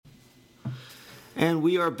And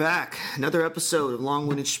we are back. Another episode of Long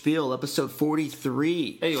Winded Spiel, episode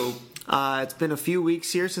 43. Hey-o. It's been a few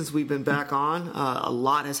weeks here since we've been back on. A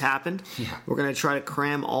lot has happened. Yeah. We're going to try to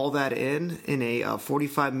cram all that in a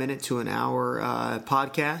 45-minute to an hour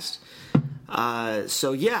podcast.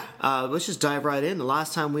 Let's just dive right in. The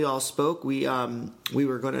last time we all spoke, we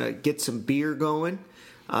were going to get some beer going.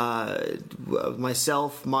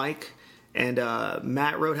 Myself, Mike, and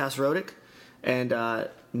Matt Roadhouse Rodick. And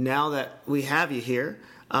now that we have you here,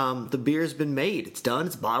 the beer's been made. It's done.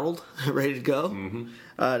 It's bottled, ready to go. Mm-hmm.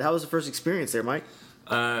 How was the first experience there, Mike?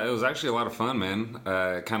 It was actually a lot of fun, man.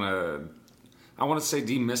 I want to say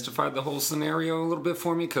demystified the whole scenario a little bit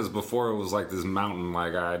for me, because before it was like this mountain,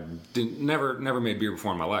 like I never made beer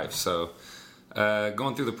before in my life. So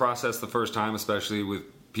going through the process the first time, especially with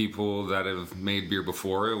people that have made beer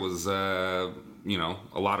before, it was a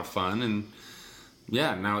lot of fun. And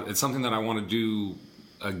yeah, now it's something that I want to do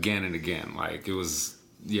again and again. Like it was,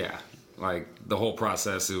 like the whole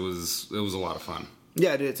process, it was a lot of fun.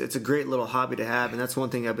 Yeah, it's a great little hobby to have, and that's one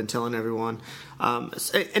thing I've been telling everyone.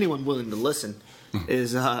 Anyone willing to listen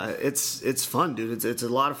is it's fun, dude. It's a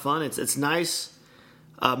lot of fun. It's nice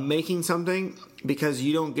making something because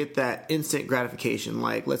you don't get that instant gratification.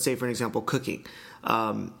 Like, let's say for an example, cooking.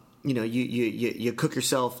 You cook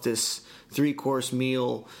yourself this 3-course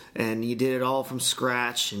meal, and you did it all from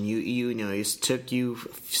scratch, and it took you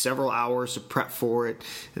several hours to prep for it,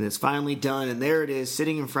 and it's finally done, and there it is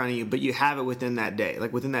sitting in front of you. But you have it within that day.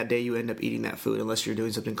 Like within that day, you end up eating that food, unless you're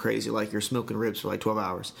doing something crazy like you're smoking ribs for like 12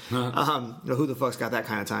 hours. Who the fuck's got that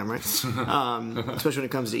kind of time, right? Especially when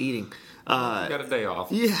it comes to eating. You got a day off.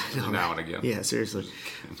 Yeah, now and again. Yeah, seriously.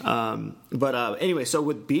 Anyway, so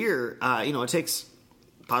with beer, it takes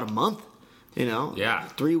about a month.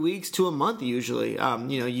 3 weeks to a month usually.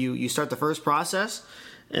 You start the first process,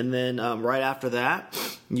 and then right after that,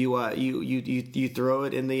 you throw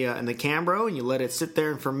it in the Cambro, and you let it sit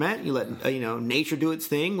there and ferment. You let nature do its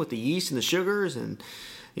thing with the yeast and the sugars and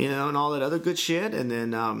and all that other good shit. And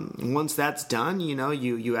then once that's done,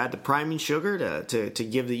 you add the priming sugar to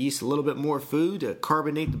give the yeast a little bit more food to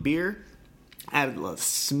carbonate the beer. Add a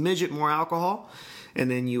smidget more alcohol. And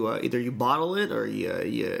then you either you bottle it or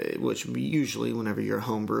which usually whenever you're a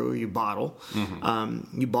home brewer, you bottle.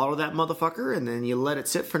 Mm-hmm. You bottle that motherfucker, and then you let it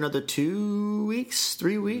sit for another 2 weeks,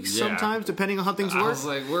 3 weeks, sometimes, depending on how things work. I was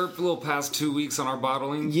like, we're a little past 2 weeks on our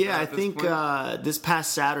bottling. Yeah, I think this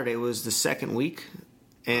past Saturday was the second week,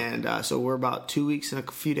 and so we're about 2 weeks and a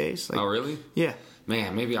few days. Oh, really? Yeah.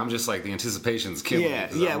 Man, maybe I'm just like the anticipation's killing me.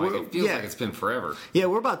 It feels like it's been forever. Yeah,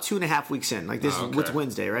 we're about 2.5 weeks in. Like this is what's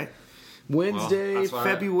Wednesday, right? Wednesday,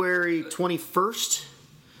 February 21st.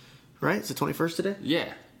 Right? Is it 21st today?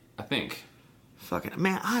 Yeah, I think. Fucking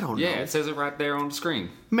man, I don't know. Yeah, it says it right there on the screen.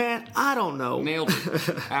 Man, I don't know. Nailed it.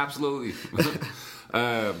 Absolutely.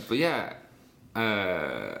 But yeah,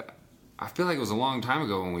 I feel like it was a long time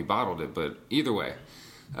ago when we bottled it, but either way,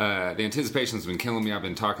 the anticipation's been killing me. I've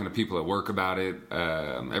been talking to people at work about it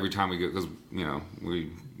every time we go, because we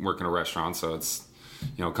work in a restaurant, so it's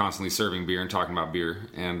constantly serving beer and talking about beer.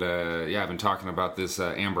 And I've been talking about this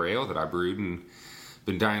amber ale that I brewed, and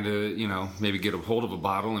been dying to maybe get a hold of a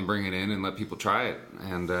bottle and bring it in and let people try it,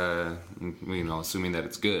 and assuming that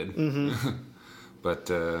it's good. Mm-hmm. But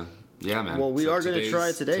yeah, man. Well, we are going to try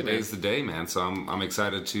it today. Today's the day, man. So I'm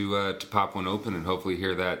excited to pop one open and hopefully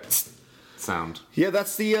hear that sound. Yeah,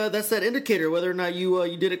 that's that indicator whether or not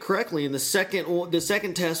you did it correctly. And the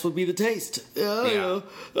second test would be the taste.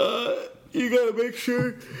 You gotta make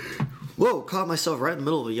sure. Whoa! Caught myself right in the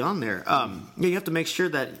middle of a yawn there. You have to make sure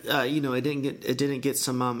that it didn't get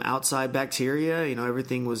some outside bacteria.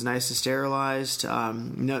 Everything was nice and sterilized.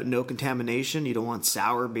 No contamination. You don't want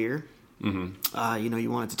sour beer. Mm-hmm.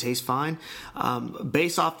 You want it to taste fine.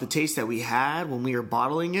 Based off the taste that we had when we were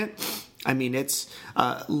bottling it, I mean, it's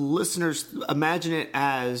listeners imagine it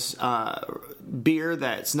as beer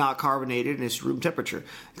that's not carbonated and it's room temperature.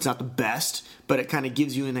 It's not the best, but it kind of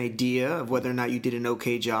gives you an idea of whether or not you did an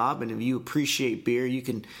okay job. And if you appreciate beer, you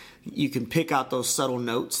can pick out those subtle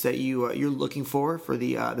notes that you're looking for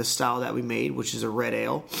the style that we made, which is a red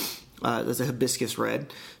ale. There's a hibiscus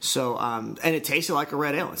red. So and it tasted like a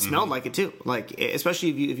red ale. It smelled like it too. Like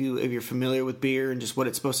especially if you're familiar with beer and just what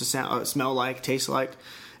it's supposed to smell like, taste like,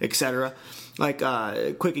 etc. Like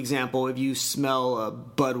a quick example, if you smell a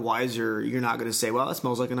Budweiser, you're not going to say, "Well, it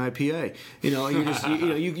smells like an IPA." You're just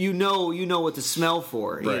you know what to smell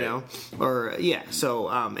for, right. Or yeah. So,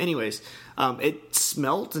 anyways, it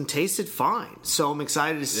smelled and tasted fine. So I'm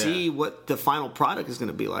excited to see what the final product is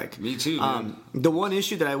going to be like. Me too. Man. The one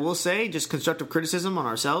issue that I will say, just constructive criticism on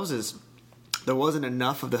ourselves, is there wasn't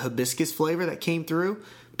enough of the hibiscus flavor that came through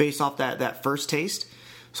based off that first taste.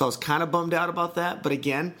 So I was kind of bummed out about that. But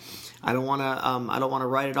again, I don't want to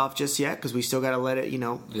write it off just yet because we still got to let it,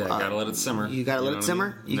 gotta let it simmer. You got to let it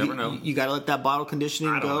simmer. You never know. You got to let that bottle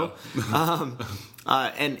conditioning go.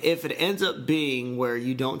 And if it ends up being where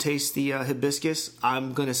you don't taste the hibiscus,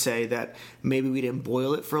 I'm going to say that maybe we didn't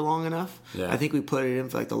boil it for long enough. Yeah. I think we put it in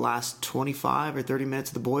for like the last 25 or 30 minutes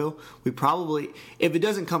of the boil. We probably, if it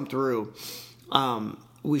doesn't come through,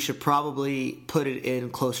 we should probably put it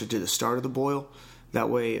in closer to the start of the boil. That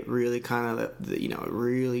way it really kind of, it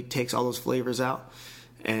really takes all those flavors out.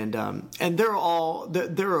 And there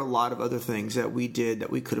are a lot of other things that we did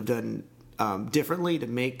that we could have done differently to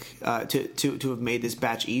make to have made this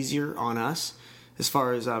batch easier on us. As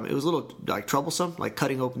far as it was a little like troublesome, like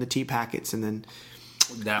cutting open the tea packets and then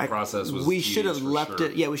that process was. We should have left sure.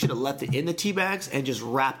 it. Yeah, we should have left it in the tea bags and just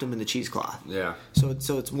wrapped them in the cheesecloth. Yeah. So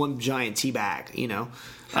it's one giant tea bag,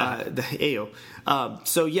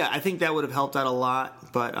 So yeah, I think that would have helped out a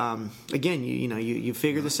lot. But again, you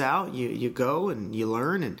figure this out. You go and you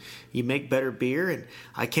learn and you make better beer. And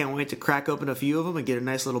I can't wait to crack open a few of them and get a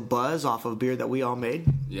nice little buzz off of a beer that we all made.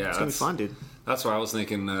 Yeah, it's gonna be fun, dude. That's why I was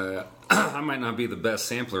thinking I might not be the best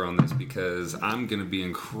sampler on this because I'm going to be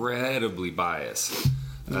incredibly biased.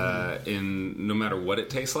 In no matter what it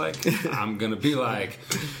tastes like, I'm going to be like,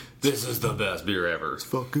 this is the best beer ever. It's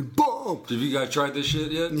fucking bomb. Have you guys tried this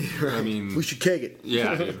shit yet? Yeah, right. I mean, we should keg it.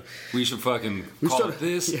 Yeah, dude. We should fucking call it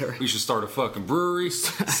this. Yeah, right. We should start a fucking brewery.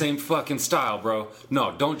 Same fucking style, bro.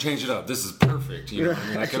 No, don't change it up. This is perfect.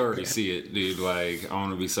 I could already see it, dude. Like, I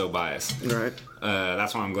want to be so biased. Right.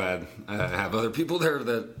 That's why I'm glad I have other people there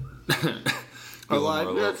that are like,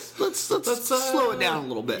 let's slow it down a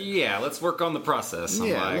little bit. Yeah, let's work on the process. I'm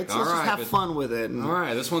like, let's just have fun with it. All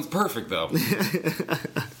right, this one's perfect though.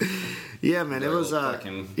 Yeah, man, it was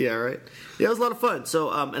yeah, right. Yeah, it was a lot of fun. So,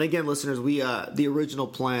 and again, listeners, we the original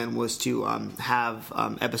plan was to have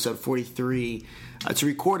episode 43 to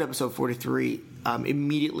record episode 43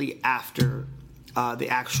 immediately after the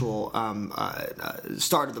actual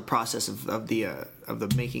start of the process of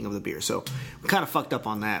the making of the beer. So we kind of fucked up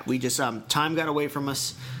on that. We just time got away from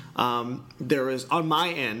us. There was on my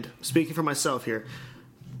end, speaking for myself here,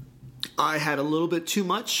 I had a little bit too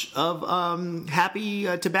much of happy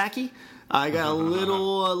tobacco. I got a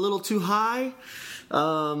little too high.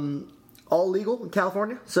 All legal in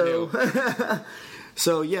California, so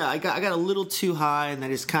so yeah, I got a little too high, and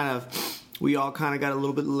that is kind of. We all kind of got a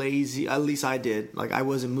little bit lazy. At least I did. Like, I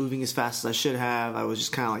wasn't moving as fast as I should have. I was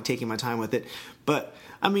just kind of like taking my time with it. But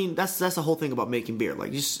I mean, that's the whole thing about making beer.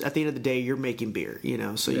 Like, just at the end of the day, you're making beer,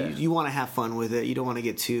 So you want to have fun with it. You don't want to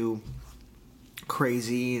get too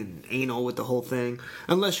crazy and anal with the whole thing,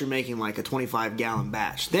 unless you're making like a 25-gallon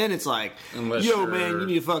batch. Then it's like, man, you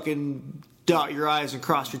need to fucking dot your I's and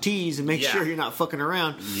cross your T's and make sure you're not fucking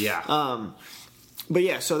around. Yeah. But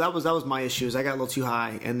yeah, so that was my issues. I got a little too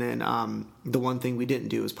high, and then the one thing we didn't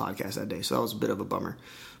do was podcast that day, so that was a bit of a bummer.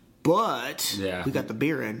 But we got the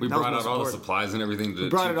beer in. We brought out all the supplies and everything. We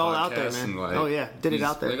brought it all out there, man. Did it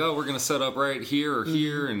out there. Like, we're gonna set up right here or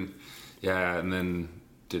here, and then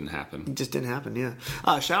didn't happen. It just didn't happen. Yeah.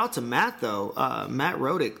 Shout out to Matt though. Matt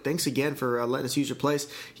Rodick. Thanks again for letting us use your place.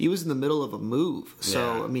 He was in the middle of a move,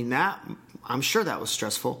 so I mean I'm sure that was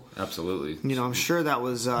stressful. Absolutely. I'm sure that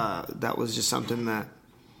was just something that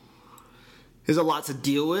is a lot to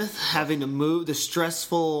deal with. Having to move, the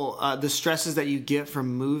stresses that you get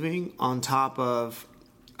from moving, on top of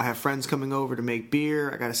I have friends coming over to make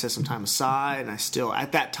beer. I got to set some time aside, and I still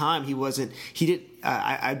at that time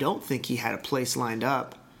I don't think he had a place lined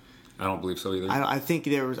up. I don't believe so either. I think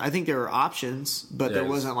there were options, but there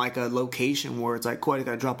wasn't like a location where it's like, cool, I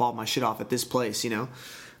got to drop all my shit off at this place,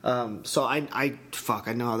 So I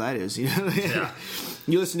know how that is, Yeah.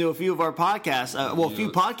 You listen to a few of our podcasts, a few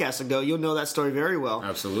podcasts ago, you'll know that story very well.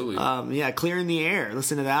 Absolutely. Clearing the air.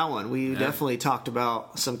 Listen to that one. We definitely talked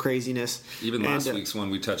about some craziness. Even last week's one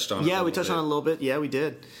we touched on. Yeah, we touched on it a little bit. Yeah, we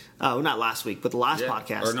did. Not last week, but the last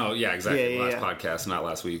podcast. Or no, yeah, exactly. Last podcast, not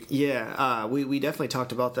last week. Yeah, we definitely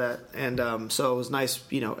talked about that, and so it was nice,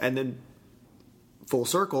 and then full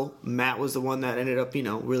circle, Matt was the one that ended up,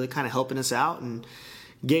 really kind of helping us out and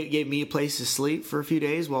gave me a place to sleep for a few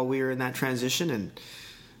days while we were in that transition, and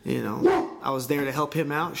I was there to help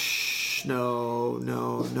him out. Shh, no,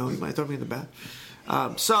 you might throw me in the bath.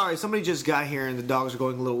 Sorry, somebody just got here and the dogs are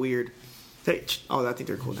going a little weird. Hey, I think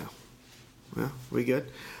they're cool now. Yeah, we good?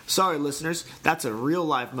 Sorry, listeners. That's a real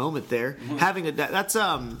life moment there. Having a that's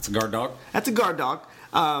It's a guard dog. That's a guard dog.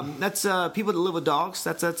 That's people that live with dogs.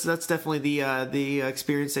 That's definitely the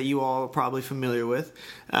experience that you all are probably familiar with.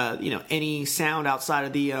 Any sound outside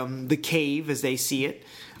of the cave as they see it,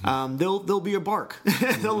 they'll be a bark.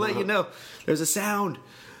 They'll let you know there's a sound.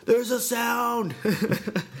 There's a sound.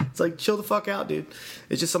 It's like, chill the fuck out, dude.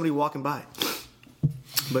 It's just somebody walking by.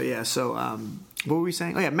 But yeah, so what were we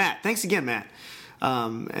saying? Oh yeah, Matt. Thanks again, Matt.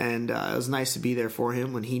 It was nice to be there for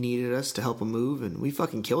him when he needed us to help him move, and we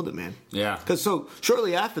fucking killed it, man. Yeah. Because so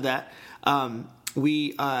shortly after that,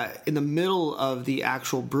 we in the middle of the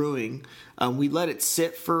actual brewing, we let it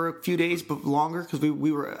sit for a few days longer because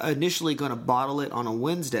we were initially going to bottle it on a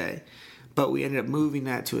Wednesday. But we ended up moving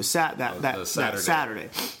that to that Saturday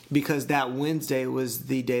because that Wednesday was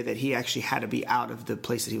the day that he actually had to be out of the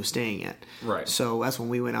place that he was staying at. Right. So that's when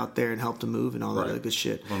we went out there and helped him move and all that other good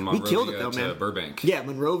shit. We killed it though, man. Burbank. Yeah,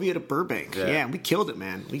 Monrovia to Burbank. Yeah, we killed it,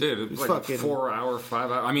 man. Dude, it was like a 4 hour, 5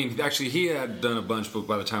 hour. I mean, actually, he had done a bunch, but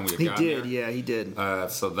by the time we had gotten there, yeah, he did.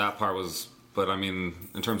 So that part was. But I mean,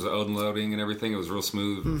 in terms of unloading and everything, it was real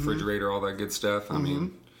smooth. Refrigerator, all that good stuff. I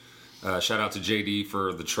mean. Shout out to JD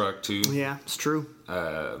for the truck too. Yeah, it's true.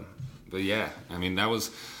 But yeah, I mean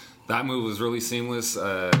that move was really seamless.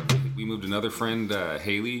 We moved another friend,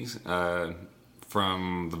 Haley,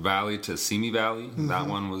 from the Valley to Simi Valley. That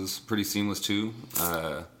one was pretty seamless too.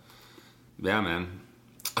 Yeah, man.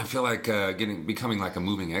 I feel like becoming like a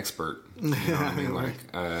moving expert. You know what I mean?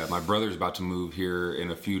 Like my brother's about to move here in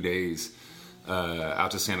a few days out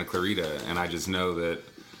to Santa Clarita, and I just know that.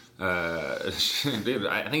 Dude,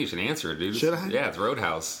 I think you should answer it, dude. Should I? Yeah, it's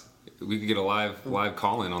Roadhouse. We could get a live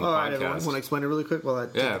call in on the podcast. Right, everyone. Want to explain it really quick while I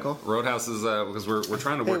take the call? Roadhouse is because we're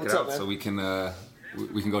trying to work it out so we can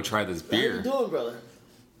go try this beer. How you doing, brother?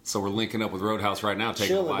 So we're linking up with Roadhouse right now,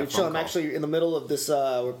 taking a live phone call. I'm actually in the middle of this.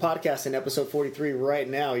 We're podcasting episode 43 right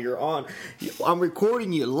now. You're on. I'm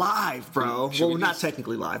recording you live, bro. We're not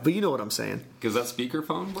technically live, but you know what I'm saying. Is that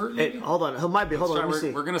speakerphone working? Hold on. It might be. Hold on. Let me see.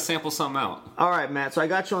 We're going to sample something out. All right, Matt. So I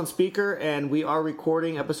got you on speaker, and we are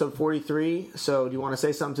recording episode 43. So do you want to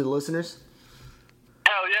say something to the listeners?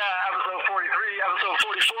 Hell yeah. Episode 43, episode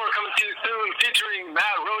 44 coming to you soon, featuring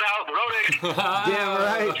Matt Roadhouse Rodick. Damn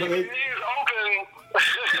right. He's open.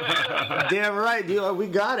 Damn right, dude. We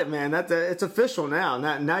got it, man. It's official now.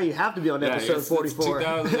 Now you have to be on episode 44.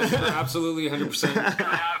 It's absolutely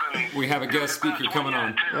 100%. We have a guest speaker coming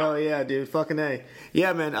on. Oh yeah, dude. Fucking A.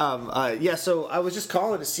 Yeah, man. Yeah. So I was just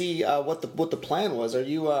calling to see what the plan was. Are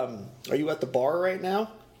you at the bar right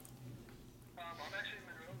now? I'm actually in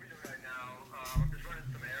Monrovia right now. I'm just running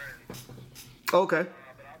some errands. Okay.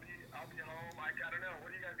 But I'll be home. I don't know.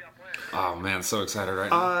 What do you guys got planned? Oh man, so excited right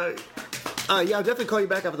now. Yeah, I'll definitely call you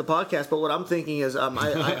back after the podcast. But what I'm thinking is,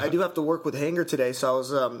 I do have to work with Hanger today, so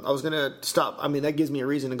I was gonna stop. I mean, that gives me a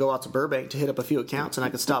reason to go out to Burbank to hit up a few accounts, and I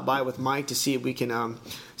could stop by with Mike to see if we can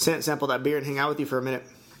sample that beer and hang out with you for a minute.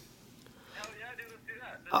 Hell yeah, dude. Let's do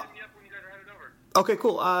that. Just hit me up when you guys are headed over. Okay,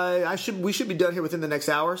 cool. We should be done here within the next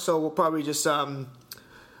hour, so we'll probably just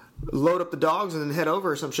load up the dogs and then head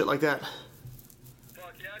over or some shit like that.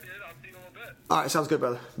 Fuck yeah, dude. I'll see you in a little bit. All right, sounds good,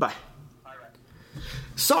 brother. Bye.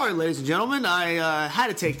 Sorry, ladies and gentlemen, I had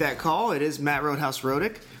to take that call. It is Matt Roadhouse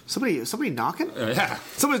Rodick. Somebody knocking? Yeah.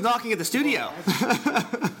 Somebody's knocking at the studio.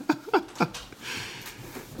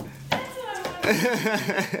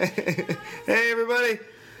 Hey, everybody.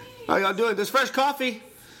 How y'all doing? There's fresh coffee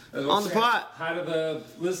on the pot. Hi to the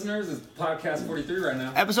listeners. It's podcast 43 right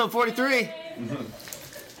now. Episode 43.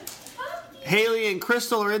 Haley and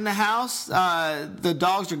Crystal are in the house. The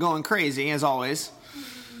dogs are going crazy, as always.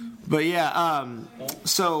 But yeah,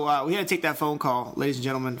 so we had to take that phone call, ladies and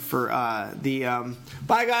gentlemen, for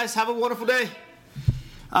bye guys, have a wonderful day.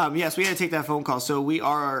 Yes, we had to take that phone call. So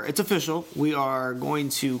it's official. We are going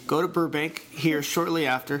to go to Burbank here shortly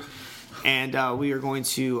after, and we are going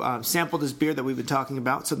to sample this beer that we've been talking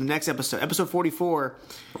about. So the next episode 44,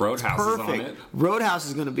 Roadhouse is on it. Roadhouse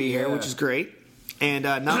is going to be here, which is great. And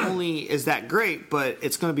not only is that great, but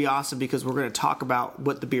it's going to be awesome because we're going to talk about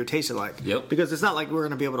what the beer tasted like. Yep. Because it's not like we're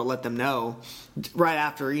going to be able to let them know right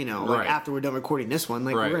after, after we're done recording this one.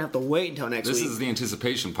 Like, we're going to have to wait until next week. This is the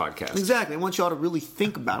anticipation podcast. Exactly. I want you all to really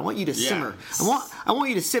think about it. I want you to simmer. I want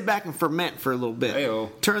you to sit back and ferment for a little bit.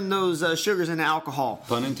 Hey-o. Turn those sugars into alcohol.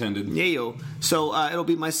 Pun intended. Yeah-yo. So it'll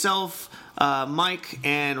be myself, Mike,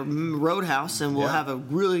 and Roadhouse, and we'll have a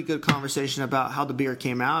really good conversation about how the beer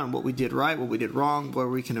came out and what we did right, what we did wrong, where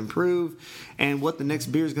we can improve, and what the next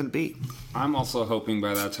beer is going to be. I'm also hoping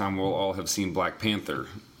by that time we'll all have seen Black Panther,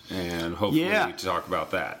 and hopefully to talk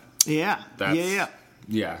about that. Yeah.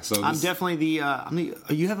 Yeah, so I'm definitely the.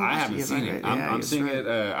 You haven't. I watched haven't yet, seen right? it. Yeah, I'm that's seeing right.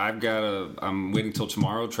 it. I'm waiting till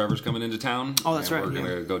tomorrow. Trevor's coming into town. Oh, that's and right, We're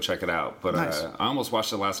yeah. gonna go check it out. But Nice. I almost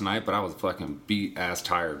watched it last night, but I was fucking beat ass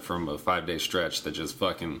tired from a 5-day stretch that just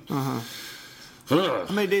fucking. How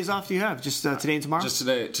many days off do you have? Just today and tomorrow? Just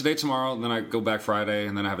today, tomorrow. Then I go back Friday,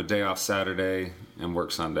 and then I have a day off Saturday and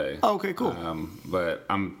work Sunday. Oh, okay, cool. But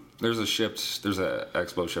there's a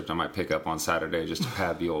expo shift I might pick up on Saturday just to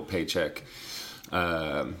pad the old paycheck,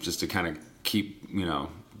 just to kind of keep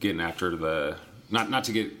getting after the not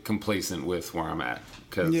to get complacent with where I'm at,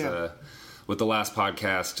 because with the last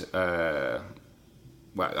podcast.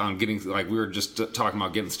 On getting, like, we were just talking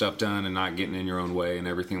about getting stuff done and not getting in your own way and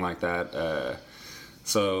everything like that.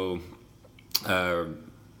 So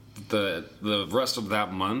the rest of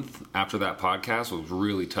that month after that podcast was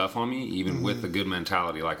really tough on me, even with a good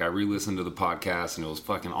mentality. Like, I re-listened to the podcast and it was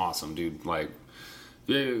fucking awesome, dude. Like,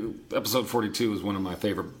 episode 42 is one of my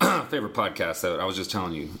favorite podcasts that I was just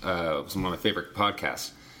telling you. It was one of my favorite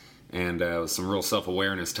podcasts, and it was some real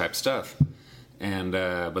self-awareness type stuff. And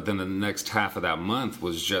but then the next half of that month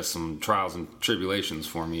was just some trials and tribulations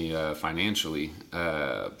for me financially.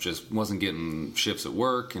 Just wasn't getting shifts at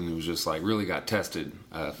work, and it was just like really got tested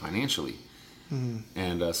financially.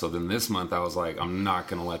 And so then this month I was like, I'm not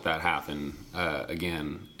going to let that happen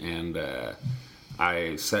again. And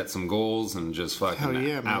I set some goals and just fucking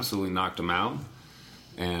absolutely knocked them out.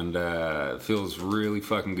 And it feels really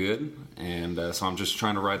fucking good. And so I'm just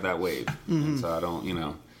trying to ride that wave. And so I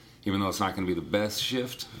don't, even though it's not going to be the best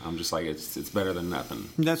shift, I'm just like, it's better than nothing.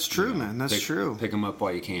 That's true, man. That's true. Pick them up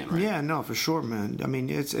while you can, right? Yeah, no, for sure, man. I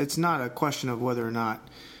mean, it's not a question of whether or not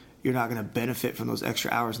you're not going to benefit from those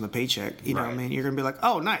extra hours in the paycheck. You know what I mean? You're going to be like,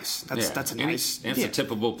 oh, nice. That's a nice. It's a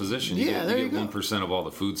tippable position. You get 1% of all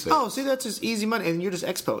the food sales. Oh, see, that's just easy money, and you're just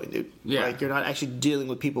expoing, dude. Yeah. Like, you're not actually dealing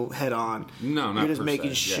with people head on. No, not You're just per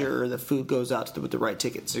making se, sure the food goes out with the right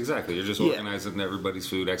tickets. Exactly. You're just organizing everybody's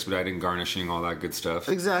food, expediting, garnishing, all that good stuff.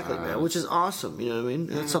 Exactly, man, which is awesome. You know what I mean?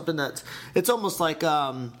 It's something that's, it's almost like,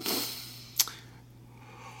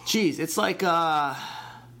 it's like,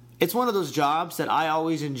 it's one of those jobs that I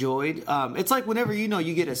always enjoyed. It's like whenever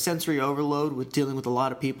you get a sensory overload with dealing with a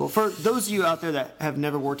lot of people. For those of you out there that have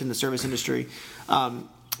never worked in the service industry,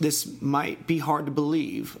 this might be hard to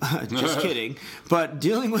believe. Just kidding. But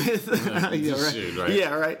dealing with, right?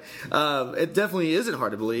 Yeah, right. It definitely isn't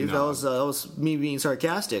hard to believe. No. That was me being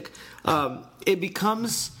sarcastic. It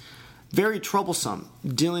becomes very troublesome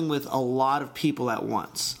dealing with a lot of people at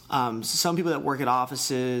once. Some people that work at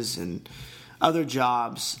offices and other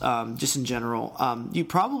jobs, just in general, you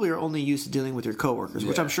probably are only used to dealing with your coworkers,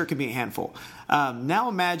 which I'm sure can be a handful. Now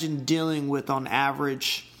imagine dealing with, on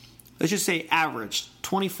average, let's just say average,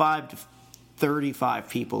 25 to 35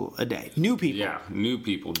 people a day. New people. Yeah, new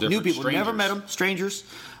people. Different New people. strangers. Never met them. Strangers.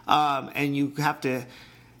 And you have to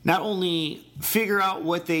not only figure out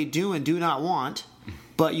what they do and do not want,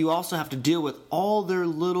 but you also have to deal with all their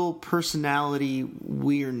little personality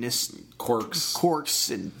weirdness,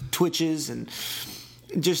 quirks and twitches, and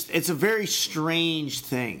just, it's a very strange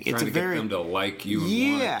thing. It's Trying to get them to like you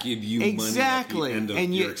and want to give you money at the end of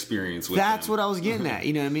your experience with that's them. what I was getting at.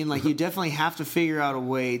 You know what I mean? Like, you definitely have to figure out a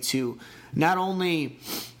way to not only,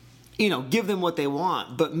 give them what they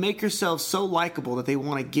want, but make yourself so likable that they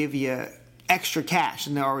want to give you extra cash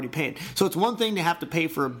and they're already paying. So it's one thing to have to pay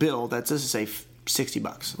for a bill that's, let's just say,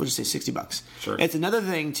 $60. We'll just say $60. Sure. It's another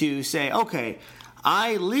thing to say, okay,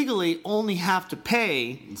 I legally only have to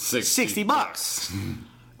pay $60.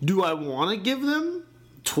 Do I want to give them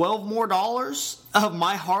 $12 more of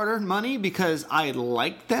my hard-earned money because I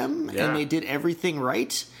like them and they did everything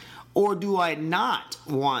right? Or do I not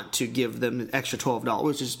want to give them an extra $12,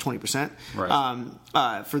 which is 20%?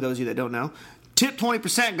 Right. For those of you that don't know. Tip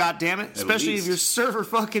 20%, goddammit. Especially if your server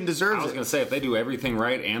fucking deserves it. I was going to say, if they do everything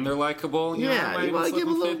right and they're likable, you might give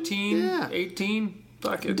them 15, 18.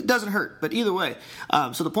 Fuck it. It doesn't hurt, but either way.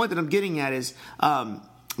 So the point that I'm getting at is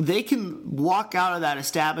they can walk out of that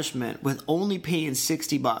establishment with only paying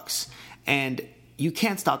 $60, and you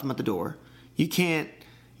can't stop them at the door. You can't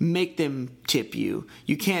make them tip you.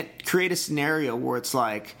 You can't create a scenario where it's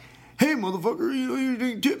like, hey, motherfucker, you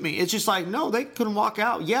didn't tip me. It's just like, no, they couldn't walk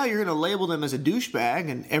out. Yeah, you're going to label them as a douchebag,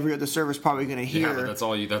 and every other server's probably going to hear. Yeah, but that's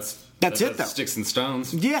all you. That's it, though. Sticks and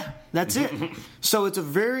stones. Yeah, that's it. So it's a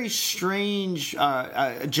very strange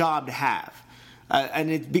job to have, and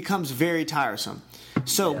it becomes very tiresome.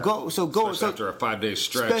 So Especially after a 5-day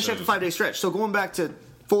stretch. Especially after a 5-day stretch. So going back to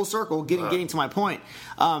full circle, getting to my point.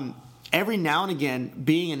 Every now and again,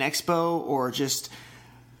 being an expo or just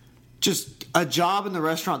a job in the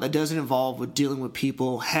restaurant that doesn't involve with dealing with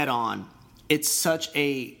people head on, it's such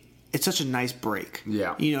a it's such a nice break.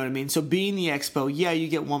 Yeah. You know what I mean? So being the expo, yeah, you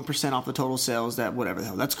get 1% off the total sales, that whatever the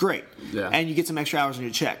hell. That's great. Yeah. And you get some extra hours on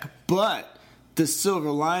your check. But the silver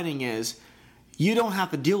lining is you don't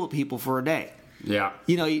have to deal with people for a day. Yeah.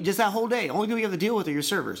 You know, just that whole day. Only people you have to deal with are your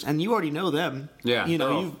servers. And you already know them. Yeah. You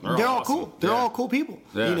know, they're all cool. awesome. They're Yeah. all cool people.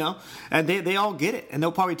 Yeah. You know? And they all get it. And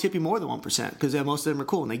they'll probably tip you more than 1% because most of them are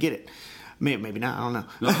cool and they get it. Maybe not. I don't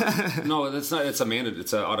know. No, that's not. It's a mandate.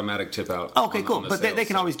 It's an automatic tip out. Okay, cool. on the But sales, they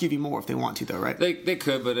can so. always give you more if they want to, though, right? They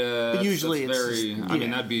could, but usually that's it's very. just- I mean,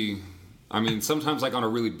 yeah. that'd be. I mean, sometimes like on a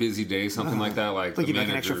really busy day, something like that, like Like the give you like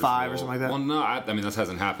an extra managers 5 or will- something like that? Well, no, I mean that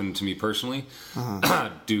hasn't happened to me personally.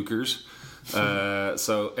 Dukers.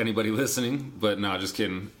 So anybody listening, but no, just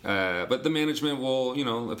kidding. But the management will, you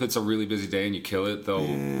know, if it's a really busy day and you kill it, they'll,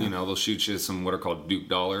 you know, they'll shoot you some what are called Duke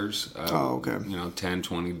dollars. Oh, okay. You know, 10,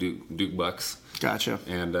 20 Duke bucks. Gotcha.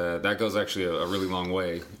 And that goes actually a really long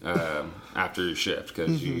way after your shift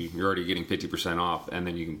because you're already getting 50% off, and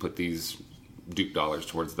then you can put these Duke dollars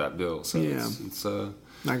towards that bill. So Yeah. it's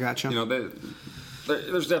I gotcha. you know,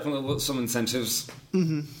 there's definitely some incentives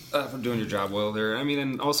for doing your job well there. I mean,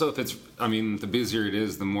 and also if it's, I mean, the busier it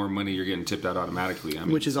is, the more money you're getting tipped out automatically. I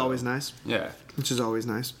mean, Which is always nice. yeah. Which is always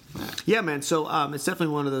nice. Yeah, man. So it's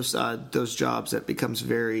definitely one of those jobs that becomes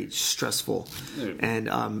very stressful, and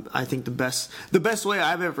I think the best way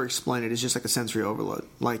I've ever explained it is just like a sensory overload.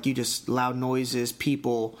 Like you just loud noises,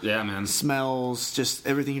 people, Yeah, man. smells, just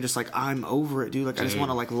everything. You're just like, I'm over it, dude. Like I just Dude.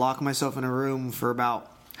 want to like lock myself in a room for about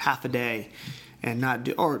half a day. And not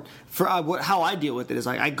do, or for how I deal with it is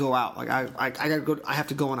like I go out, like I gotta go, I have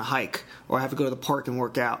to go on a hike, or I have to go to the park and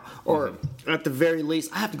work out, or at the very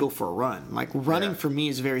least I have to go for a run. Like running Yeah. for me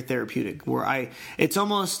is very therapeutic. Where it's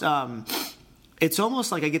almost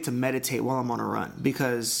like I get to meditate while I'm on a run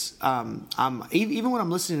because I'm even when I'm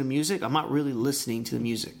listening to music, I'm not really listening to the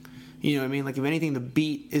music. You know what I mean? Like if anything, the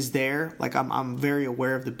beat is there. Like I'm very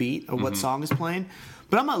aware of the beat of what song is playing,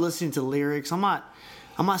 but I'm not listening to the lyrics. I'm not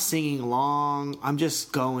singing along. I'm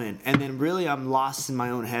just going, and then really I'm lost in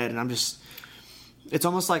my own head, and I'm just. It's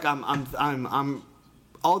almost like I'm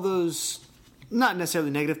all those, not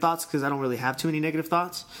necessarily negative thoughts because I don't really have too many negative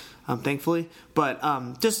thoughts, thankfully. But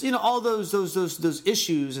just all those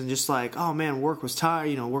issues and just like, oh man, work was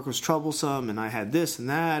tired. Work was troublesome, and I had this and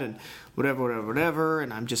that and whatever,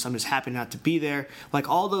 and I'm just happy not to be there. Like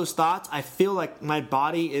all those thoughts, I feel like my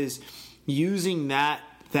body is using that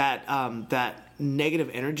negative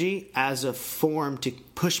energy as a form to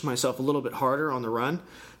push myself a little bit harder on the run.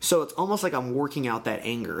 So it's almost like I'm working out that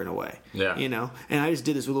anger in a way. Yeah. And I just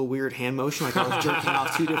did this little weird hand motion like I was jerking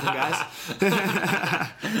off two different guys.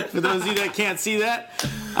 For those of you that can't see that,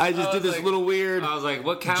 I just did this little weird I was like,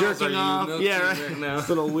 what cows jerking are you off. milking Yeah, right. right now? This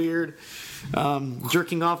little weird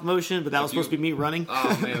jerking off motion, but that was supposed to be me running.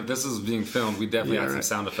 Oh man, if this is being filmed, we definitely Yeah, add some right.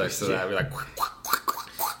 sound effects to that. We're like,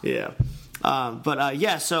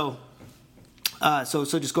 Yeah. So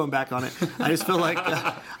just going back on it, I just feel like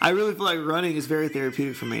I really feel like running is very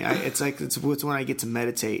therapeutic for me. It's when I get to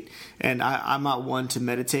meditate, and I'm not one to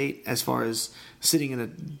meditate as far as sitting in a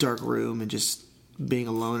dark room and just being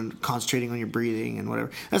alone and concentrating on your breathing and whatever.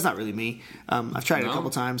 That's not really me. I've tried it a couple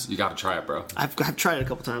times. You got to try it, bro. I've tried it a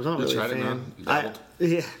couple times. I'm not really tried a it, fan. no? You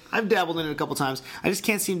dabbled? I've dabbled in it a couple times. I just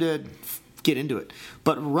can't seem to get into it.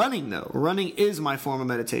 But running is my form of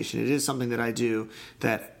meditation. It is something that I do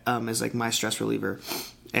that is like my stress reliever.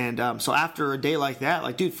 And so after a day like that,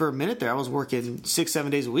 like dude, for a minute there, I was working 6-7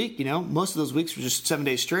 days a week. Most of those weeks were just 7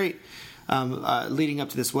 days straight, leading up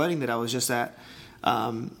to this wedding that I was just at,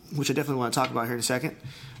 which I definitely want to talk about here in a second.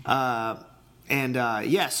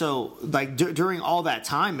 So like during all that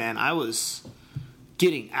time, man, I was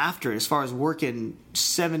getting after it as far as working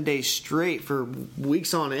 7 days straight for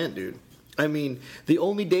weeks on end, dude. I mean, the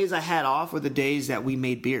only days I had off were the days that we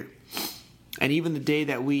made beer. And even the day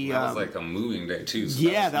that we... That was like a moving day, too. So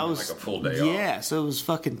that was like a full day off. Yeah, so it was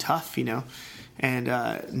fucking tough, And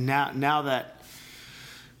now that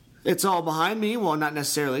it's all behind me, well, not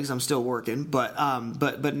necessarily because I'm still working, but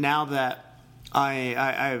now that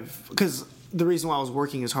I've... Because the reason why I was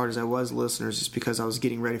working as hard as I was, listeners, is because I was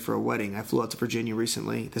getting ready for a wedding. I flew out to Virginia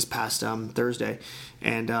recently, this past Thursday,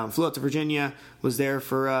 and flew out to Virginia. Was there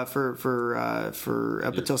for up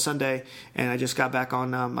until Sunday, and I just got back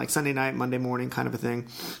on like Sunday night, Monday morning, kind of a thing.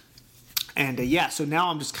 And so now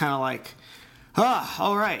I'm just kind of like,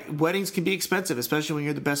 all right. Weddings can be expensive, especially when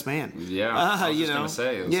you're the best man. Yeah, I was just gonna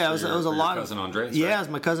say, it was a lot. Cousin Andres, yeah, right? it was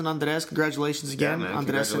my cousin Andres. Congratulations again, man,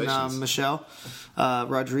 Andres congratulations. and Michelle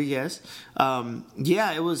Rodriguez.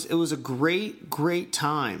 It was a great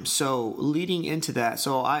time. So leading into that,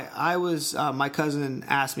 so I was my cousin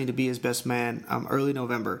asked me to be his best man early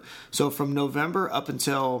November. So from November up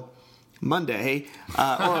until Monday,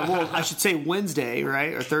 I should say Wednesday,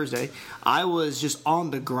 right, or Thursday, I was just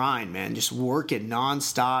on the grind, man, just working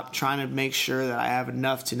nonstop, trying to make sure that I have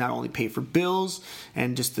enough to not only pay for bills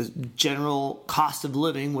and just the general cost of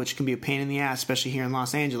living, which can be a pain in the ass, especially here in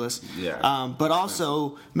Los Angeles, but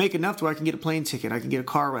also make enough to where I can get a plane ticket, I can get a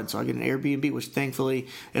car rental, I get an Airbnb, which thankfully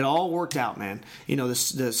it all worked out, man. You know, the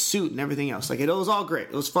suit and everything else, like it was all great.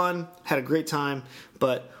 It was fun, had a great time,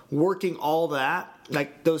 but working all that,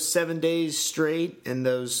 like those 7 days straight and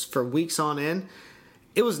those for weeks on end,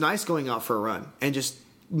 it was nice going out for a run and just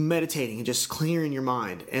meditating and just clearing your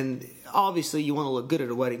mind. And obviously you want to look good at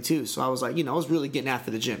a wedding too. So I was like, I was really getting after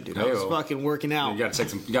the gym, dude. I was fucking working out. You gotta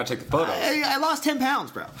take the photos. I lost 10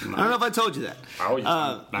 pounds, bro. Nice. I don't know if I told you that.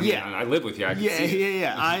 I live with you. I can see it.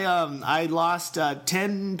 I lost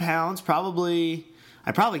 10 pounds,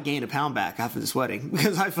 I probably gained a pound back after this wedding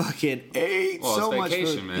because I fucking ate so much food.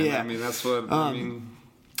 Vacation, man. Yeah. I mean, that's what I mean.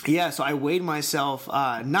 Yeah, so I weighed myself,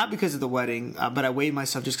 not because of the wedding, but I weighed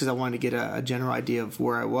myself just because I wanted to get a general idea of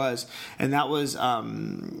where I was. And that was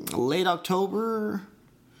late October-ish,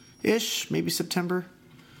 maybe September.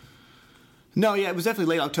 No, yeah, it was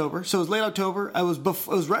definitely late October. So it was late October. It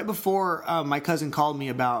was right before my cousin called me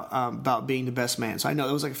about being the best man. So I know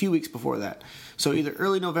it was like a few weeks before that. So either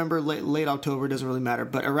early November, late October, doesn't really matter.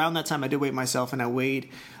 But around that time, I did weigh myself, and I weighed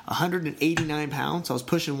 189 pounds. I was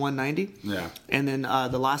pushing 190. Yeah. And then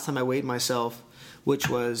the last time I weighed myself, which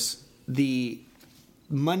was the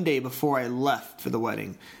Monday before I left for the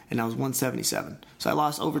wedding, and I was 177. So I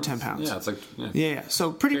lost over 10 pounds. Yeah, it's like yeah.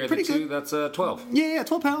 So pretty good. That's 12. Yeah,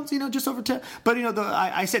 12 pounds. Just over 10. But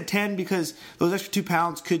I said 10 because those extra 2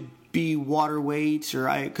 pounds could be water weight, or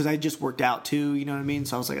because I just worked out too. You know what I mean?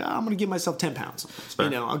 So I was like, I'm gonna give myself 10 pounds.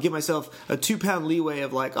 I'll give myself a 2 pound leeway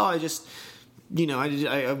of like, I just.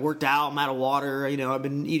 I worked out, I'm out of water, I've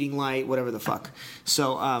been eating light, whatever the fuck.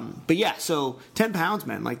 So, but yeah, so 10 pounds,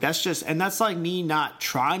 man, like that's like me not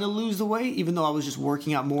trying to lose the weight, even though I was just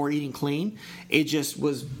working out more, eating clean. It just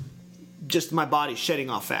was just my body shedding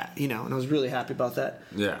off fat, and I was really happy about that.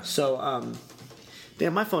 Yeah. So,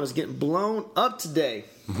 damn, my phone is getting blown up today.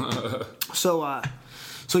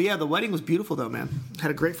 So yeah, the wedding was beautiful though, man. Had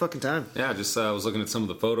a great fucking time. Yeah, I was looking at some of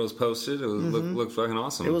the photos posted. It was, looked fucking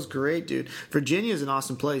awesome. It was great, dude. Virginia is an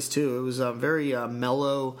awesome place too. It was very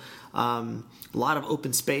mellow, a lot of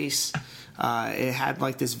open space. It had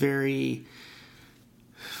like this very,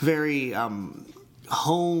 very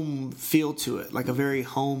home feel to it, like a very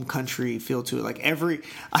home country feel to it. Like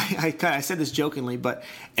I said this jokingly, but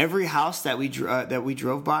every house that we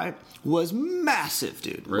drove by was massive,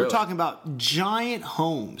 dude. Really? We're talking about giant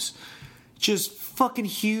homes, just fucking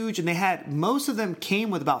huge, and most of them came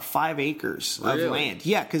with about 5 acres of land.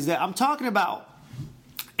 Yeah, because I'm talking about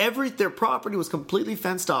their property was completely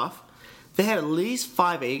fenced off. They had at least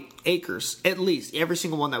 5 acres, at least every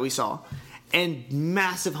single one that we saw. And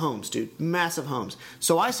massive homes, dude. Massive homes.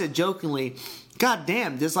 So I said jokingly, God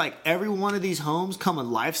damn, does like every one of these homes come with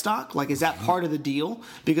livestock? Like, is that part of the deal?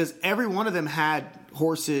 Because every one of them had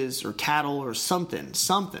horses or cattle or something.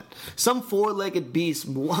 Some four-legged beast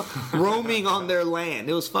roaming on their land.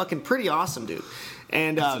 It was fucking pretty awesome, dude.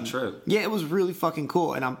 And that's a trip. Yeah, it was really fucking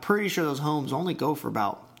cool. And I'm pretty sure those homes only go for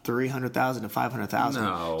about $300,000 to $500,000.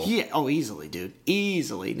 No. Yeah. Easily, dude.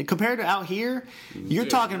 Easily. And compared to out here, you're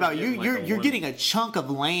talking about you're getting a chunk of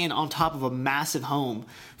land on top of a massive home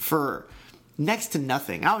for next to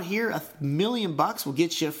nothing. Out here, $1 million will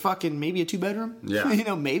get you fucking maybe a 2-bedroom.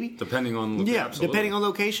 Yeah. Maybe. Depending on location. Yeah, depending on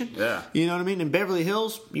location. Yeah. You know what I mean? In Beverly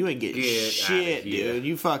Hills, you ain't getting shit, dude.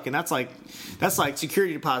 You fucking that's like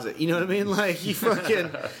security deposit. You know what I mean? Like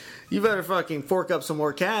you better fucking fork up some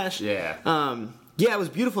more cash. Yeah. Yeah, it was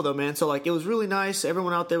beautiful though, man. So like, it was really nice.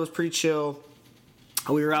 Everyone out there was pretty chill.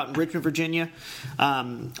 We were out in Richmond, Virginia.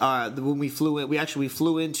 When we flew in, we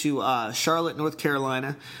flew into Charlotte, North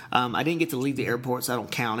Carolina. I didn't get to leave the airport, so I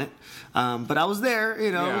don't count it. But I was there.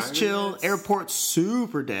 It was chill. Airport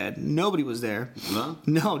super dead. Nobody was there.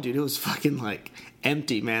 No, dude. It was fucking like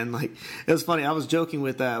empty, man. Like, it was funny. I was joking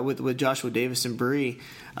with Joshua Davis and Bree.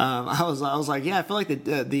 I was like, yeah, I feel like the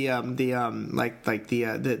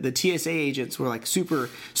TSA agents were like super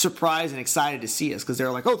surprised and excited to see us because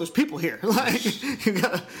they're like, oh, there's people here. Like, you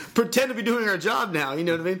gotta pretend to be doing our job now. You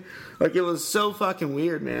know what I mean? Like, it was so fucking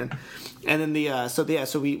weird, man. And then we had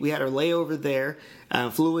our layover there.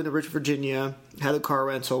 Flew into Richmond, Virginia, had the car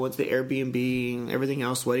rental, went to the Airbnb, and everything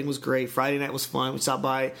else. Wedding was great. Friday night was fun. We stopped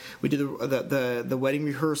by. We did the wedding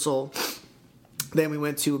rehearsal. Then we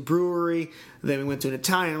went to a brewery. Then we went to an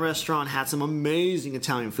Italian restaurant. Had some amazing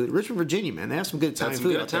Italian food. Richmond, Virginia, man. They have some good Italian some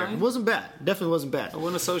food good out there. Italian? It wasn't bad. Definitely wasn't bad. I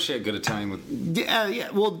wouldn't associate good Italian with. Yeah.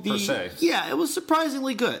 Well, Per se. yeah, it was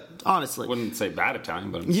surprisingly good. Honestly. Wouldn't say bad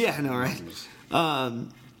Italian, but Yeah, I know, right?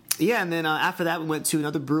 Yeah, and then after that, we went to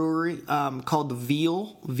another brewery called the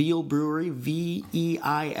Veal Brewery,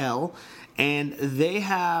 Veil, and they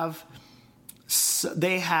have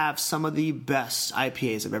some of the best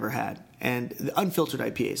IPAs I've ever had, and the unfiltered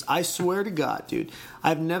IPAs. I swear to God, dude,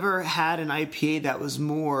 I've never had an IPA that was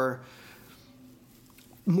more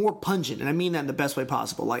pungent, and I mean that in the best way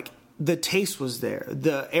possible. Like, the taste was there,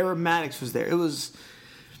 the aromatics was there. It was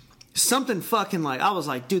something fucking like, I was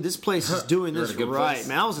like, dude, this place is doing You're this in a good right, place.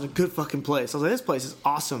 man. I was in a good fucking place. I was like, this place is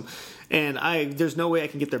awesome. And there's no way I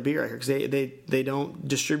can get their beer out here because they don't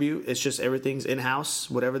distribute. It's just everything's in house.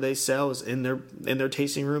 Whatever they sell is in their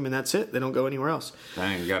tasting room, and that's it. They don't go anywhere else.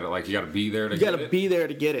 dang, you gotta be there to You get got to it. be there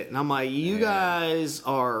to get it. And I'm like, you Yeah. guys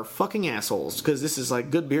are fucking assholes because this is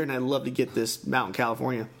like good beer, and I'd love to get this out in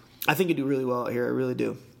California. I think you do really well out here. I really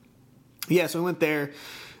do. Yeah, so we went there.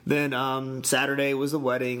 Then Saturday was the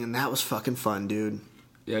wedding, and that was fucking fun, dude.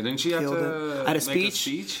 Yeah, didn't you have Killed to it. I had a make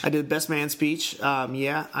speech. I did best man speech.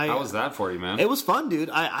 Yeah, How was that for you, man? It was fun, dude.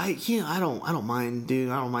 I don't mind, dude.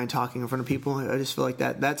 I don't mind talking in front of people. I just feel like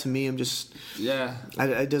that to me, yeah.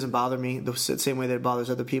 it doesn't bother me the same way that it bothers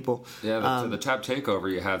other people. Yeah, the tap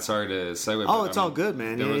takeover you had. Sorry to segue. Oh, but, it's all good,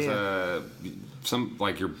 man. There Yeah, was some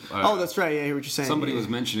like your. oh, that's right. Yeah, I hear what you're saying. Somebody Yeah. was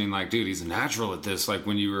mentioning like, dude, he's a natural at this. Like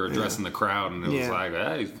when you were addressing the crowd, and it was Yeah. like,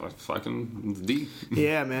 hey, fucking deep.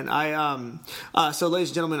 Yeah, man. So, ladies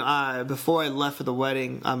and gentlemen, before I left for the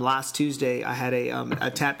wedding, last Tuesday, I had a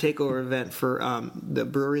tap takeover event for the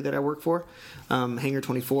brewery that I work for, Hangar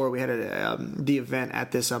 24. We had the event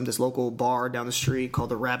at this local bar down the street called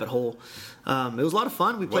the Rabbit Hole. It was a lot of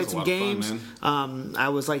fun. We played a some lot of fun, games. man. I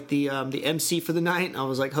was like the MC for the night. I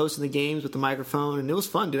was like hosting the games with the microphone, and it was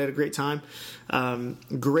fun, dude. I had a great time.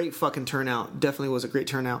 Great fucking turnout. Definitely was a great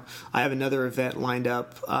turnout. I have another event lined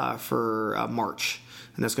up for March,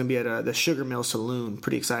 and that's going to be at the Sugar Mill Saloon.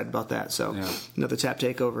 Pretty excited about that. So Yeah. another tap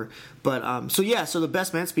takeover. But so the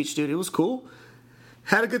best man speech, dude. It was cool.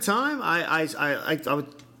 Had a good time. I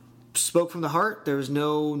spoke from the heart. There was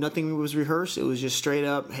nothing was rehearsed. It was just straight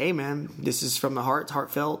up, hey man, this is from the heart. It's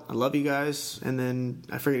heartfelt. I love you guys. And then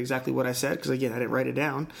I forget exactly what I said because again I didn't write it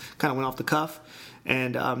down. Kind of went off the cuff.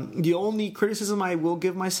 And the only criticism I will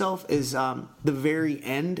give myself is the very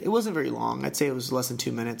end. It wasn't very long. I'd say it was less than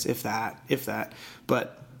 2 minutes, if that.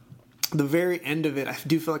 But the very end of it, I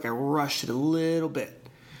do feel like I rushed it a little bit.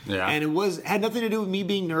 Yeah. And it had nothing to do with me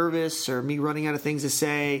being nervous or me running out of things to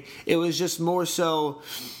say. It was just more so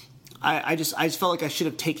I just felt like I should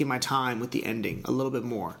have taken my time with the ending a little bit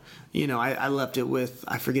more. You know, I left it with,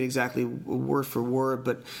 I forget exactly word for word,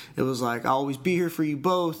 but it was like, I'll always be here for you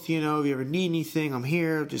both. You know, if you ever need anything, I'm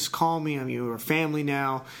here. Just call me. You're a family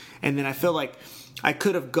now. And then I feel like I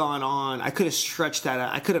could have gone on. I could have stretched that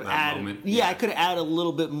out. I could have added. moment, Yeah, yeah. I could have added a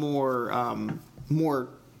little bit more, I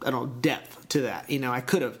don't know, depth to that. You know, I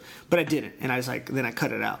could have, but I didn't. And I was like, then I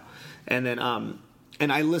cut it out. And then,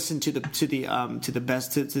 and I listened to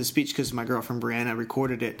the speech because my girlfriend Brianna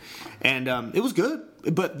recorded it, and it was good.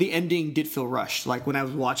 But the ending did feel rushed. Like when I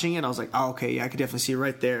was watching it, I was like, "Oh, okay, yeah, I could definitely see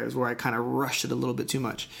right there is where I kind of rushed it a little bit too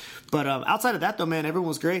much." But outside of that, though, man, everyone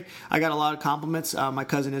was great. I got a lot of compliments. My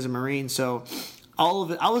cousin is a Marine, so all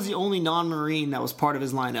of it. I was the only non-Marine that was part of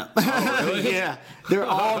his lineup. Oh, really? Yeah, they're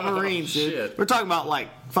all Marines, dude. Shit. We're talking about like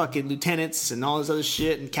fucking lieutenants and all this other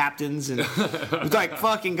shit and captains and it's like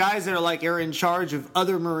fucking guys that are in charge of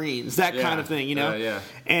other Marines, that kind of thing, you know? Yeah.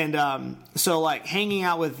 And so like hanging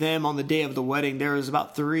out with them on the day of the wedding, there was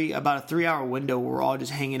about a 3-hour window where we're all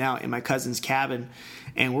just hanging out in my cousin's cabin,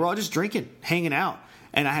 and we're all just drinking, hanging out.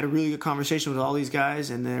 And I had a really good conversation with all these guys,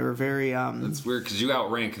 and they were very. It's weird because you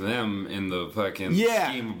outrank them in the fucking Yeah,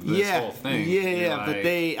 scheme of this whole thing. Yeah, You're yeah, but like-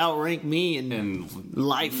 they outrank me in And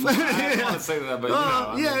life. I don't want to say that, but you know,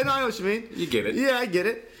 I mean, I know what you mean. you get it. Yeah, I get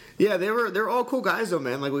it. Yeah, they're all cool guys though,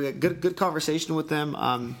 man. Like we got good conversation with them.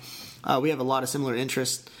 We have a lot of similar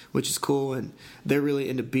interests, which is cool, and they're really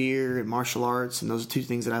into beer and martial arts, and those are two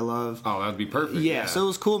things that I love. Oh, that'd be perfect. Yeah, so it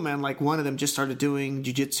was cool, man. Like one of them just started doing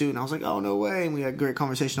jiu-jitsu, and I was like, "Oh no way!" And we had a great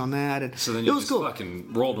conversation on that. And So then it you was just cool.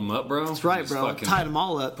 fucking rolled them up, bro. That's right, Just bro. fucking Tied them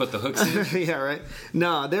all up. Put the hooks in. Yeah, right.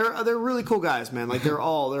 No, they're really cool guys, man. Like they're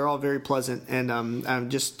all very pleasant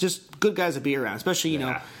and just good guys to be around. Especially you know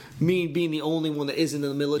Yeah. me being the only one that isn't in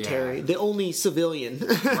the military, Yeah. the only civilian.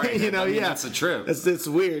 Right. You know, I mean, yeah, that's a trip. It's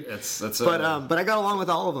weird. That's but I got along with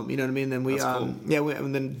all of them. You know what I mean? Then we That's cool.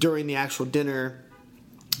 and then during the actual dinner.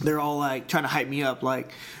 they're all like trying to hype me up, like,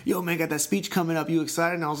 "Yo, man, got that speech coming up. You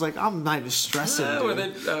excited?" And I was like, "I'm not even stressing." Were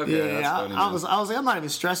Dude. they? Okay, Yeah, that's funny, I man. was like, "I'm not even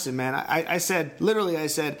stressing, man." I said, literally, I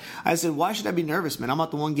said, "Why should I be nervous, man? I'm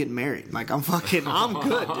not the one getting married. Like, I'm good, dude.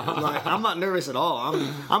 Like, I'm not nervous at all.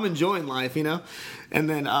 I'm enjoying life, you know." And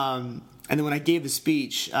then when I gave the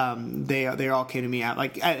speech, they all came to me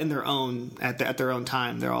at their own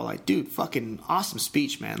time. They're all like, "Dude, fucking awesome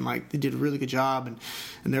speech, man! Like, they did a really good job,"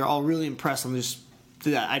 and they're all really impressed. I'm just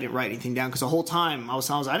that I didn't write anything down because the whole time I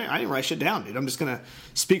didn't write shit down, dude. I'm just gonna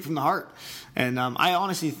speak from the heart, and I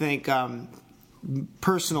honestly think,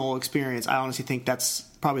 personal experience, I honestly think that's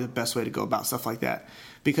probably the best way to go about stuff like that.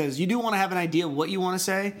 Because you do want to have an idea of what you want to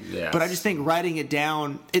say, Yes. but I just think writing it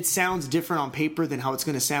down, it sounds different on paper than how it's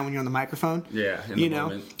going to sound when you're on the microphone. Yeah, in you the know.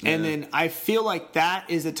 moment. And Yeah. then I feel like that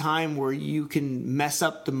is the time where you can mess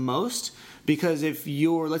up the most. Because if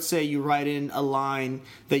let's say you write in a line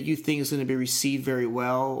that you think is going to be received very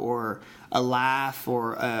well, or a laugh,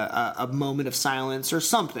 or a moment of silence, or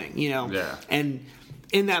something, you know, Yeah. and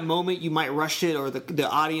in that moment you might rush it, or the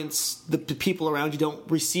audience, the people around you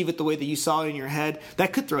don't receive it the way that you saw it in your head,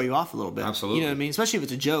 that could throw you off a little bit. Absolutely. You know what I mean? Especially if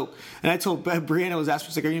it's a joke. And I told Brianna, was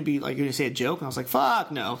asking, like, "Are you going to say a joke?" And I was like,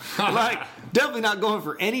 "Fuck no." Like, definitely not going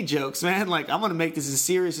for any jokes, man. Like, I'm going to make this as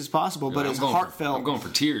serious as possible, but I'm as going heartfelt. I'm going for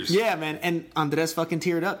tears. Yeah, man. And Andres fucking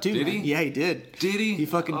teared up too. Did man. he? Yeah, he did. Did he? He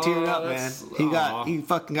fucking teared up, man. that's- He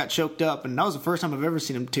fucking got choked up, and that was the first time I've ever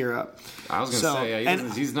seen him tear up. I was gonna say,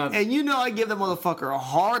 yeah, he's not. And you know, I give that motherfucker a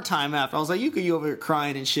hard time after. I was like, "You over here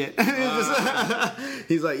crying and shit."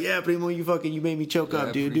 He's like, "Yeah, Primo, you made me choke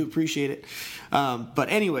up, dude. Do appreciate it." But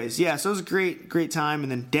anyways, yeah. So it was a great time,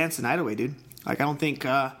 and then dance the night away, dude. Like, I think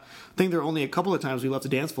there were only a couple of times we left the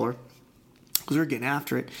dance floor because we were getting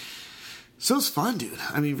after it. So it was fun, dude.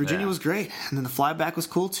 I mean, Virginia was great, and then the flyback was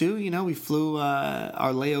cool too. You know, we flew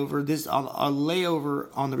our layover. Our layover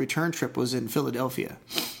on the return trip was in Philadelphia,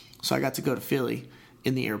 so I got to go to Philly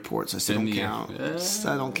in the airport. So I said,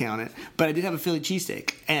 I don't count it. But I did have a Philly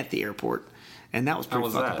cheesesteak at the airport, and that was pretty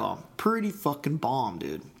bomb. Pretty fucking bomb,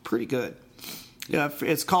 dude. Pretty good. Yeah,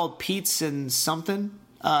 it's called Pete's and something,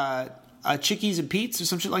 Chickies and Pete's or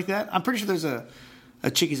some shit like that. I'm pretty sure there's a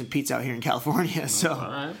Chickies and Pete's out here in California, so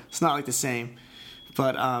right. It's not like the same.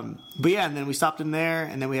 But yeah, and then we stopped in there,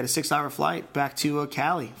 and then we had a 6-hour flight back to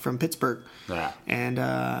Cali from Pittsburgh. Yeah. And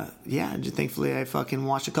just thankfully I fucking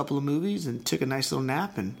watched a couple of movies and took a nice little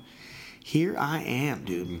nap, and here I am,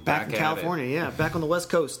 dude. Back in California, yeah, back on the West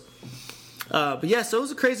Coast. But yeah, so it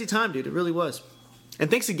was a crazy time, dude. It really was. And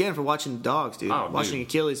thanks again for watching Dogs, dude. Watching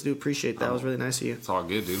Achilles, do appreciate that. It was really nice of you. It's all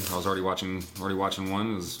good, dude. I was already watching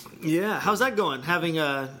one. It was, yeah, how's that going? Having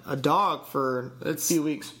a dog for a few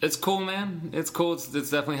weeks. It's cool, man. It's cool. It's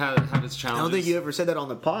definitely had its challenges. I don't think you ever said that on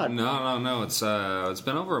the pod. No. It's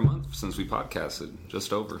been over a month since we podcasted.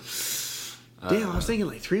 Just over. Damn, I was thinking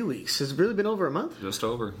like 3 weeks. Has it really been over a month? Just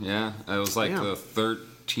over, yeah. It was like the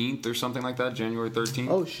 13th or something like that, January 13th.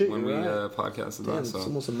 Oh, shit, when we podcasted Damn, that. So. it's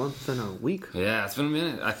almost a month and a week. Yeah, it's been a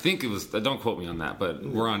minute. I think it was. Don't quote me on that, but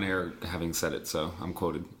we're on air having said it, so I'm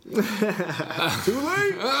quoted. Too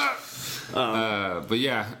late. But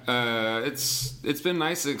yeah, it's been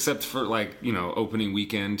nice, except for opening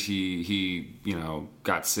weekend. He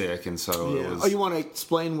got sick, and so it was. Oh, you want to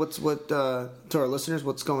explain what to our listeners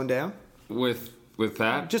what's going down with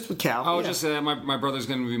that? Just with Cal. Oh, just my brother's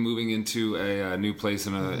going to be moving into a new place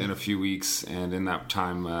in a few weeks, and in that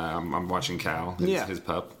time, I'm watching Cal, his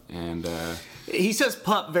pup, and. He says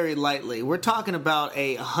pup very lightly. We're talking about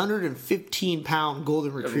a 115-pound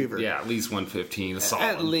golden retriever. Yeah, at least 115. A solid.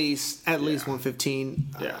 At least 115.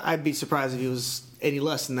 Yeah. I'd be surprised if he was any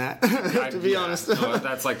less than that, to be honest. No,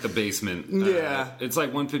 that's like the basement. Yeah. It's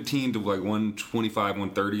like 115 to like 125,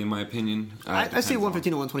 130 in my opinion. I see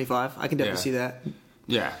 115 to 125. I can definitely see that.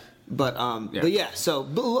 Yeah. But so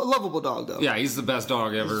lovable dog though. Yeah, he's the best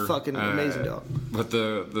dog ever. He's a fucking amazing dog. But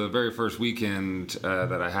the very first weekend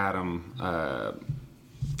that I had him,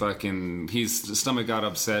 his stomach got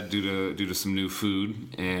upset due to some new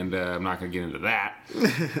food, and I'm not gonna get into that.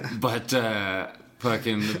 But the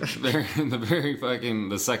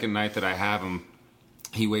second night that I have him,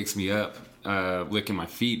 he wakes me up licking my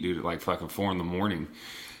feet, dude, at like fucking 4 a.m.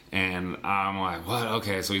 And I'm like, what?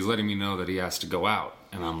 Okay, so he's letting me know that he has to go out.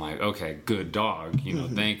 And I'm like, okay, good dog.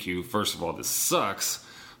 Thank you. First of all, this sucks,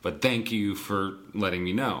 but thank you for letting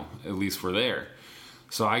me know. At least we're there.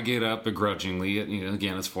 So I get up begrudgingly,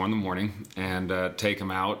 again, it's 4 a.m, and take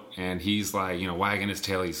him out. And he's like, wagging his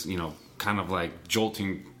tail. He's, kind of like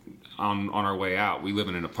jolting on our way out. We live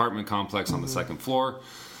in an apartment complex on the second floor.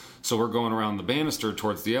 So we're going around the banister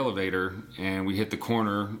towards the elevator, and we hit the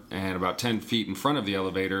corner, and about 10 feet in front of the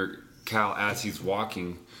elevator, Cal, as he's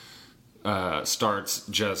walking, starts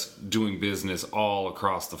just doing business all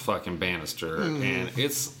across the fucking banister. And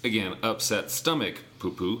it's, again, upset stomach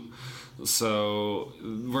poo-poo. So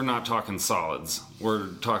we're not talking solids. We're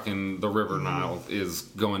talking the river Nile is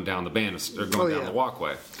going down the banister, going down the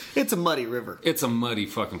walkway. It's a muddy river. It's a muddy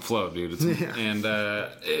fucking flow, dude. It's, and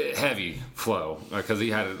heavy flow because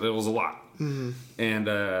he had it. It was a lot. And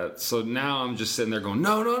so now I'm just sitting there going,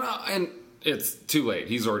 no, and it's too late.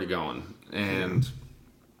 He's already going. And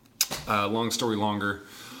long story longer,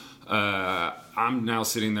 I'm now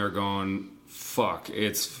sitting there going, fuck,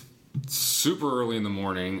 it's super early in the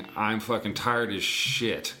morning. I'm fucking tired as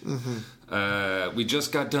shit. We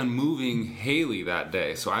just got done moving Haley that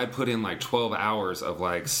day, so I put in like 12 hours of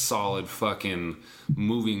like solid fucking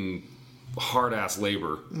moving hard ass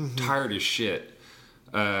labor. Tired as shit.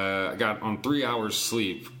 I got on 3 hours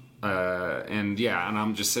sleep, and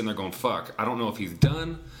I'm just sitting there going, fuck, I don't know if he's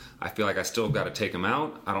done. I feel like I still got to take him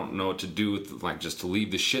out. I don't know what to do with, like, just to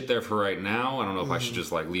leave the shit there for right now. I don't know if I should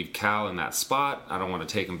just, like, leave Cal in that spot. I don't want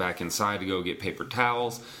to take him back inside to go get paper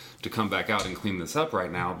towels to come back out and clean this up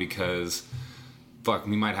right now because, fuck,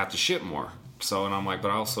 we might have to ship more. So, and I'm like,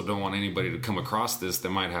 but I also don't want anybody to come across this that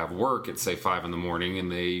might have work at, say, 5 in the morning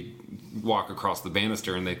and they walk across the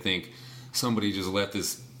banister and they think somebody just left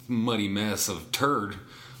this muddy mess of turd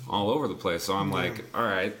all over the place. So I'm like, all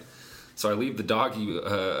right. So I leave the doggy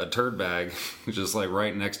a turd bag just like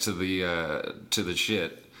right next to the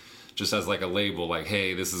shit, just as like a label, like,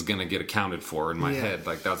 hey, this is gonna get accounted for in my head.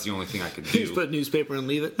 Like that's the only thing I could do. You just put newspaper and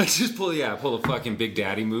leave it. I just pull a fucking Big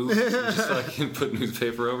Daddy move, just fucking put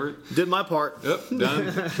newspaper over it. Did my part. Yep,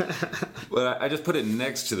 done. But I just put it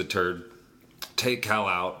next to the turd. Take Cal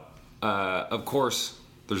out. Of course,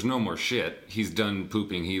 there's no more shit. He's done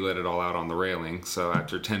pooping. He let it all out on the railing. So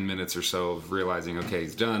after 10 minutes or so of realizing, okay,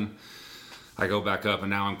 he's done, I go back up and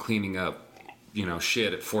now I'm cleaning up,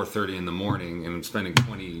 shit at 4:30 in the morning and I'm spending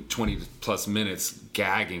 20 plus minutes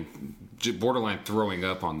gagging, borderline throwing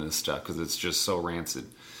up on this stuff because it's just so rancid.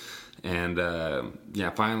 And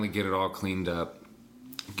finally get it all cleaned up.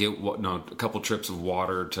 Get a couple trips of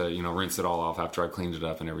water to rinse it all off after I cleaned it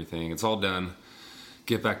up and everything. It's all done.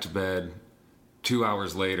 Get back to bed. 2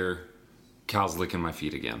 hours later, Cal's licking my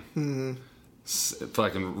feet again.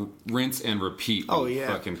 Fucking rinse and repeat.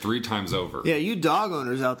 Fucking 3 times over. Yeah, you dog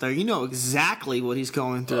owners out there, you know exactly what he's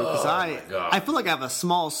going through. Because I feel like I have a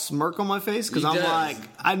small smirk on my face because I'm like,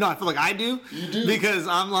 I feel like I do. You do. Because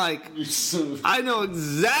I'm like, I know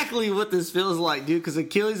exactly what this feels like, dude. Because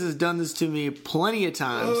Achilles has done this to me plenty of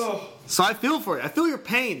times. So I feel for it. I feel your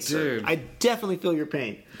pain, sir. Dude. I definitely feel your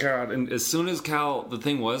pain. God, and as soon as Cal, the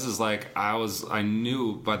thing is like, I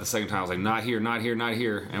knew by the second time, I was like, not here, not here, not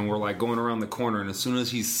here. And we're like going around the corner, and as soon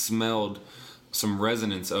as he smelled some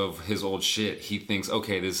resonance of his old shit, he thinks,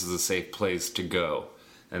 okay, this is a safe place to go.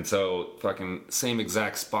 And so, fucking same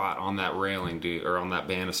exact spot on that railing, dude, or on that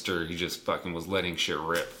banister, he just fucking was letting shit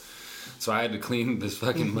rip. So I had to clean this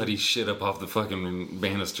fucking muddy shit up off the fucking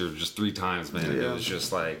banister just 3 times, man. Yeah. It was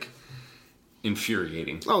just like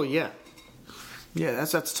infuriating. Oh, yeah. Yeah,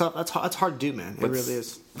 that's tough. That's hard to do, man. It really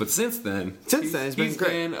is. But since then, he's been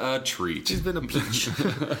great. He's been a treat. He's been a peach.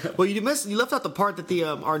 Well, you left out the part that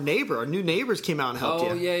our new neighbors came out and helped you.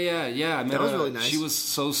 Oh yeah. That was really nice. She was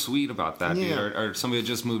so sweet about that, dude. Or somebody that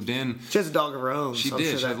just moved in. She has a dog of her own. She so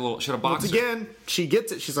did. She had a boxer. Once again, she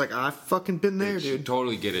gets it. She's like, I've fucking been there, dude. She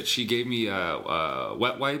totally get it. She gave me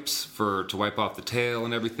wet wipes to wipe off the tail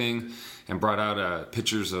and everything, and brought out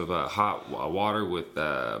pictures of hot water with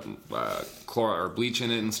chlor or bleach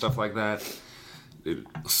in it and stuff like that.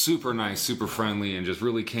 Super nice, super friendly, and just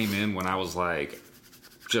really came in when I was like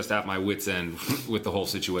just at my wit's end with the whole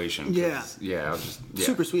situation. Yeah, I was just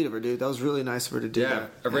super sweet of her, dude. That was really nice of her to do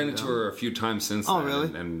that. I ran into her a few times since then. Oh,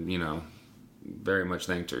 really? And very much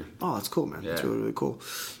thanked her. Oh, that's cool, man. Yeah. That's really, really cool.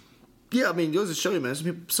 Yeah, I mean, it goes to show you, man.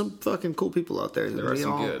 Some fucking cool people out there. There are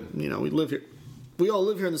some good. We live here. We all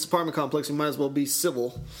live here in this apartment complex. We might as well be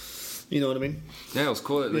civil. You know what I mean? Yeah, it was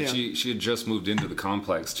cool that she had just moved into the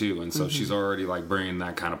complex too, and so she's already like bringing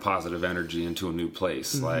that kind of positive energy into a new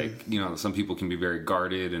place. Like, some people can be very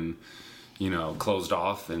guarded and closed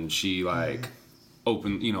off, and she like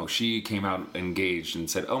opened. She came out engaged and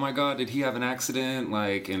said, "Oh my God, did he have an accident?"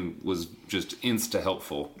 Like, and was just insta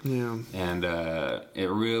helpful. Yeah, and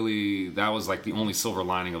that was like the only silver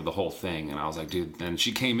lining of the whole thing. And I was like, dude. And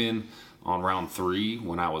she came in on round 3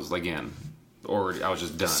 when I was I was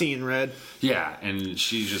just done. Seeing red. Yeah, and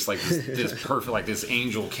she's just like this perfect, like this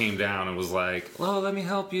angel came down and was like, "Oh, let me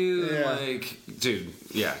help you." Yeah. Like, dude,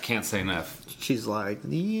 can't say enough. She's like,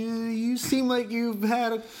 "Yeah, you seem like you've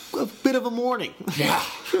had a bit of a morning." Yeah.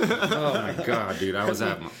 Oh my God, dude, I was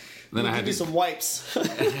at Then I Give had you to some wipes.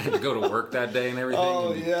 go to work that day and everything.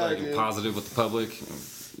 Oh, and yeah, like, dude. positive with the public.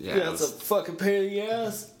 Yeah, Yeah, it it's a was- fucking pain in the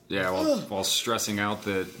ass. yeah. While stressing out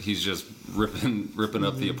that he's just ripping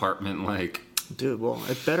up the apartment like. Dude, well,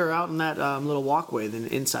 it's better out in that little walkway than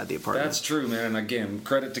inside the apartment. That's true, man. And again,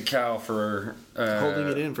 credit to Cal for holding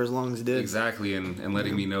it in for as long as he did. exactly, and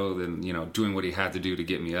letting me know that doing what he had to do to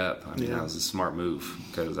get me up. I mean, Yeah. that was a smart move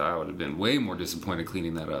because I would have been way more disappointed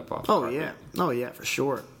cleaning that up off. Oh carpet. yeah, for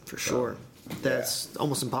sure. That's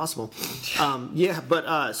almost impossible.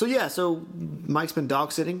 So Mike's been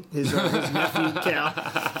dog sitting his nephew Cal.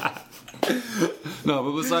 No,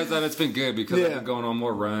 but besides that, it's been good because Yeah. I've been going on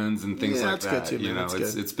more runs and things Yeah, like that's that. good too, man. That's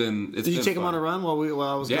good. It's been. Did you take him on a run while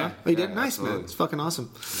I was Yeah. gone? Oh, you did? Yeah, Nice, man. absolutely. It's fucking awesome.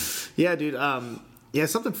 Yeah, dude. Yeah,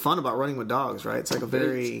 something fun about running with dogs, right? It's like a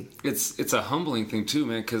very It's a humbling thing too,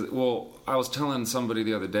 man. Because I was telling somebody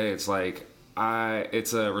the other day, it's like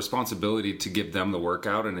it's a responsibility to give them the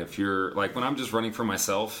workout, and if you're like when I'm just running for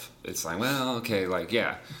myself, it's like, well, okay, like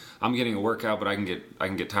yeah, I'm getting a workout, but I can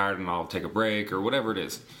get tired and I'll take a break or whatever it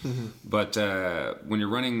is. Mm-hmm. But when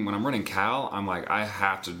I'm running Cal, I'm like I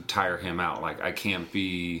have to tire him out. Like I can't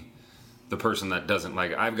be the person that doesn't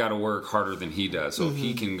like. I've got to work harder than he does. So if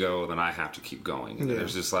he can go, then I have to keep going. And Yeah.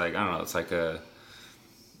 there's just like I don't know. It's like a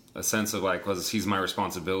sense of like, because he's my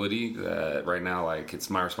responsibility right now. Like it's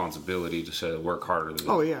my responsibility to work harder.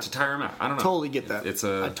 To tire him out. I don't know. totally get that.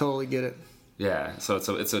 I I totally get it. Yeah. So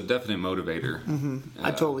it's a definite motivator.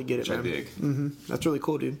 I totally get it, which man. I dig. That's really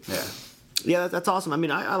cool, dude. Yeah. Yeah, that's awesome. I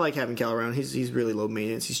mean, I like having Cal around. He's really low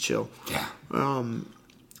maintenance. He's chill. Yeah.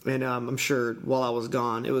 And I'm sure while I was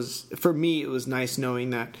gone, it was nice knowing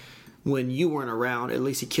that when you weren't around, at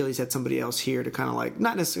least Achilles had somebody else here to kind of like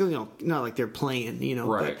not necessarily, not like they're playing,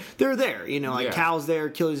 Right. but they're there, like Yeah. Cal's there,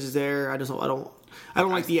 Achilles is there. I don't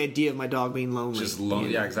like the idea of my dog being lonely. Just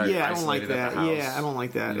lonely. Yeah, exactly. Yeah, I don't like Isolated at that. the house. Yeah, I don't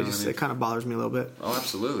like that. You know It what I mean? it kind of bothers me a little bit. Oh,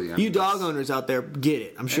 absolutely. I You mean, dog that's- owners out there get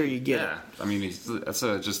it. I'm sure you get Yeah. I mean, that's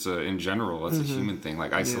in general, that's a human thing.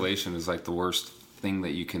 Like isolation is like the worst thing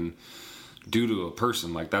that you can do to a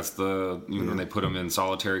person. Like that's when they put them in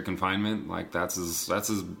solitary confinement, like that's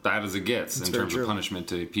as bad as it gets in very terms true. of punishment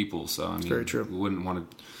to people. So I mean, very true. You wouldn't want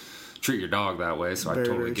to treat your dog that way. So Very, I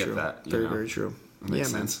totally very get true. that. Very, very true.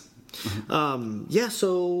 Makes Yeah, man. sense.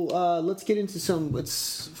 So let's get into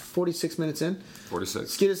it's 46 minutes in. 46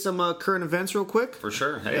 Let's get us some current events real quick. for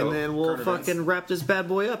sure. Hey, And then we'll current fucking events. wrap this bad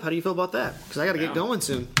boy up. How do you feel about that? Because I got to get Down. going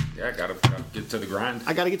soon. Yeah, gotta get to the grind.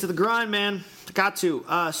 I got to get to the grind, man. Got to.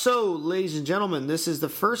 So, ladies and gentlemen, this is the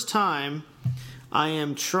first time I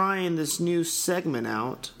am trying this new segment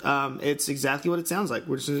out. It's exactly what it sounds like.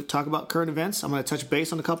 We're just going to talk about current events. I'm going to touch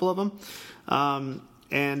base on a couple of them.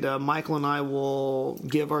 And Michael and I will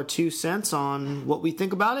give our 2 cents on what we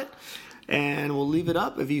think about it. And we'll leave it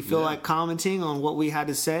up. If you feel like commenting on what we had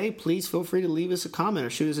to say, please feel free to leave us a comment or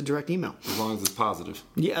shoot us a direct email. As long as it's positive.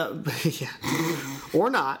 Yeah, yeah, or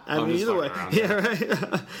not. I I'm mean, just either way. fucking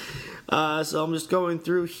Yeah, right. So I'm just going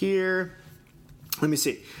through here. Let me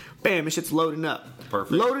see. Bam! This shit's loading up.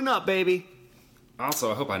 Perfect. Loading up, baby.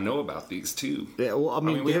 Also, I hope I know about these too. Yeah. Well, I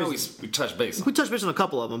mean, we here's- touch base. we touched base on a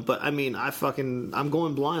couple of them, but I mean, I'm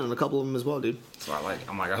going blind on a couple of them as well, dude. So I'm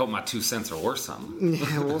like, I hope my 2 cents are worth something.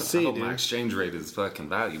 Yeah, we'll I see, hope my dude. exchange rate is fucking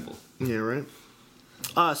valuable. Yeah,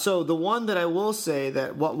 right. So the one that I will say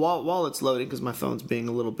that while it's loading, because my phone's being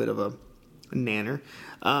a little bit of a nanner,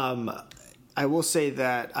 I will say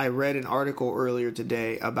that I read an article earlier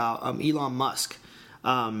today about Elon Musk.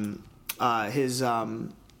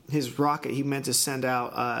 His rocket, he meant to send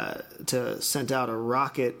out a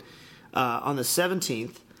rocket on the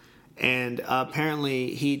 17th. And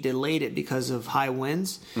apparently he delayed it because of high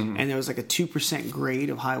winds, and there was like a 2% grade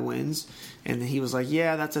of high winds, and he was like,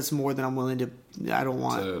 "Yeah, that's more than I'm willing to. I don't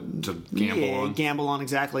want To gamble on. Gamble on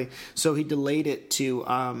exactly." So he delayed it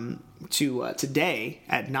to today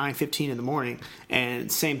at 9:15 in the morning,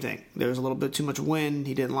 and same thing. There was a little bit too much wind.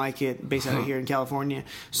 He didn't like it, based out of here in California.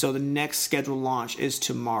 So the next scheduled launch is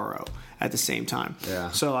tomorrow at the same time.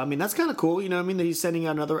 Yeah. So I mean, that's kind of cool. You know what I mean? That he's sending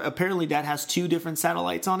out another. Apparently, that has 2 different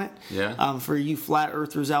satellites on it. Yeah. For you flat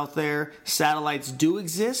earthers out there, satellites do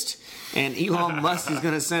exist, and Elon Musk is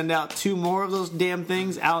going to send out 2 more of those damn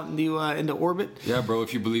things out into orbit. Yeah, bro,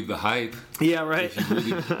 if you believe the hype, Yeah. Right.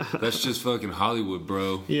 that's just fucking Hollywood,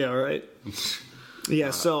 bro. Yeah. Right.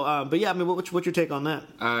 Yeah. So, but yeah, I mean, what's your take on that?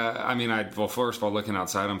 I mean, first of all, looking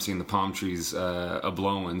outside, I'm seeing the palm trees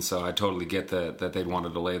a-blowing, so I totally get that they'd want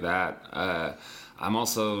to delay that. I'm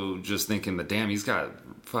also just thinking that, damn, he's got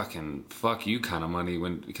fucking fuck you kind of money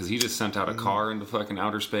because he just sent out a car into fucking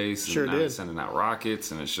outer space, and Sure now did. he's sending out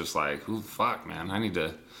rockets, and it's just like, who fuck, man, I need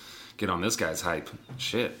to get on this guy's hype.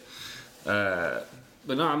 Shit.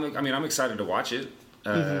 but no, I'm excited to watch it.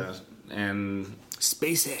 And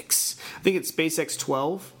SpaceX. I think it's SpaceX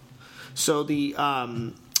 12. So the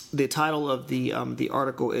title of the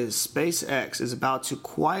article is SpaceX is about to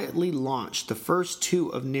quietly launch the first 2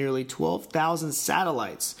 of nearly 12,000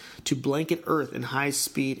 satellites to blanket Earth in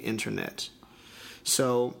high-speed internet.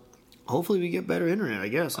 So hopefully we get better internet, I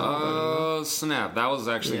guess. Oh, snap. That was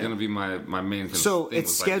actually going to be my main concern. So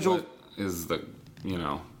it's scheduled... What is the,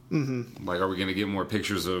 like, are we going to get more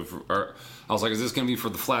pictures of... I was like, is this going to be for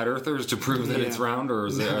the flat earthers to prove that it's round, or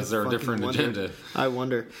is there a different agenda? I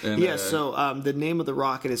wonder. And, so the name of the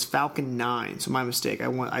rocket is Falcon 9. So my mistake.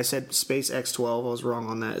 I said SpaceX 12. I was wrong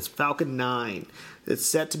on that. It's Falcon 9. It's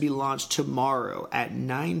set to be launched tomorrow at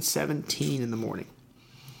 9:17 in the morning.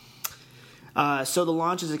 So the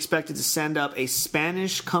launch is expected to send up a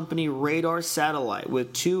Spanish company radar satellite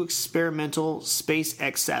with 2 experimental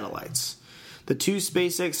SpaceX satellites. The 2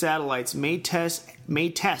 SpaceX satellites may test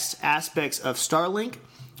aspects of Starlink,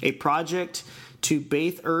 a project to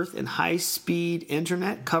bathe Earth in high-speed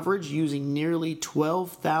internet coverage using nearly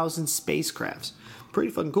 12,000 spacecrafts.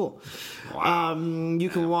 Pretty fucking cool. Wow. You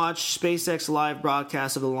can watch SpaceX live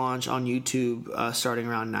broadcast of the launch on YouTube starting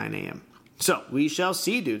around 9 a.m. So, we shall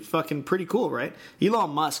see, dude. Fucking pretty cool, right?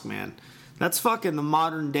 Elon Musk, man. That's fucking the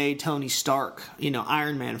modern-day Tony Stark.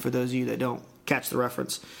 Iron Man, for those of you that don't catch the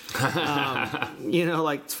reference.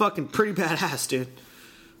 It's fucking pretty badass, dude.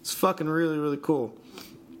 It's fucking really, really cool.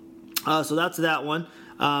 So that's that one.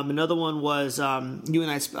 Another one was, you and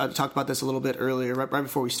I talked about this a little bit earlier, right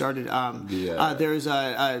before we started. There's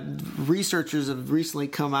researchers have recently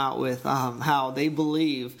come out with how they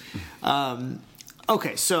believe...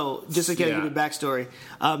 Okay, so just to give you a backstory,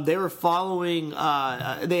 they were following.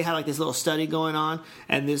 They had like this little study going on,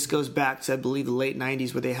 and this goes back to I believe the late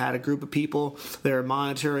 '90s, where they had a group of people. They're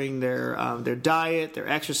monitoring their diet, their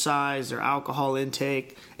exercise, their alcohol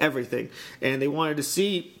intake, everything, and they wanted to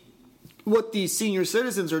see what these senior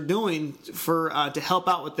citizens are doing for to help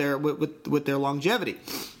out with their longevity.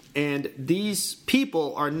 And these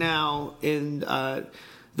people are now in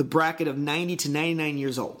the bracket of 90 to 99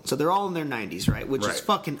 years old. So they're all in their 90s, right? Which is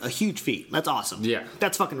fucking a huge feat. That's awesome. Yeah.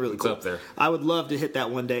 That's fucking really cool. It's up there. I would love to hit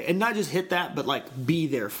that one day. And not just hit that, but like be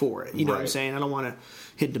there for it. You know what I'm saying? I don't want to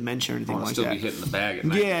hit dementia or anything like that. Still be hitting the bag at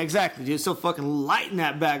night. Yeah, exactly. Dude, still fucking lighting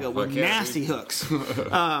that bag up with nasty hooks.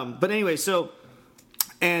 But anyway, so...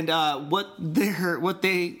 And what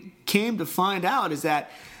they came to find out is that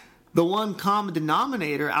the one common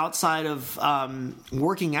denominator outside of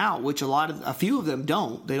working out, which a few of them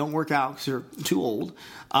don't, they don't work out because they're too old,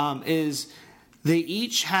 is they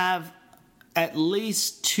each have at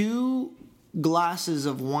least 2 glasses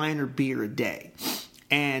of wine or beer a day.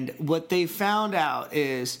 And what they found out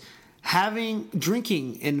is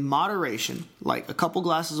drinking in moderation, like a couple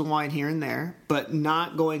glasses of wine here and there, but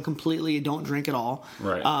not going completely, don't drink at all.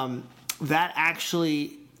 Right. That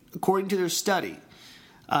actually, according to their study,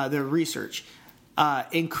 their research,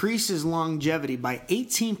 increases longevity by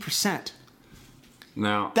 18%.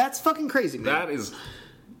 Now, that's fucking crazy, man.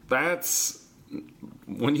 That's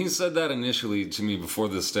when you said that initially to me before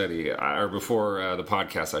the study, or before the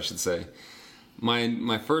podcast, I should say.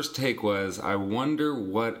 My first take was, I wonder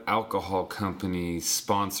what alcohol company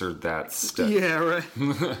sponsored that study. Yeah, right.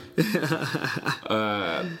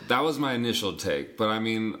 That was my initial take, but I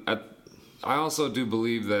mean, I also do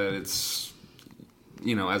believe that it's,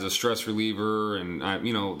 as a stress reliever, and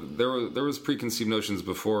there was preconceived notions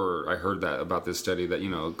before I heard that about this study that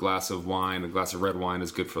a glass of red wine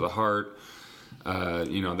is good for the heart.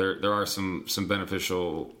 There are some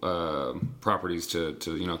beneficial properties to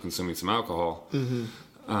consuming some alcohol.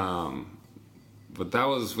 Mm-hmm. But that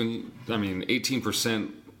was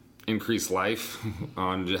 18% increased life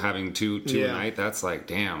on having two a night. That's like,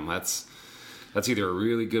 damn, that's either a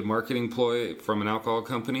really good marketing ploy from an alcohol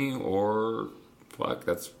company, or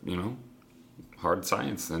that's hard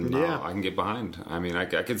science, and I can get behind. I mean, I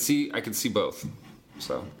could see both.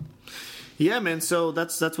 So. Yeah, man. So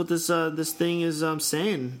that's what this thing is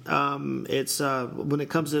saying. It's when it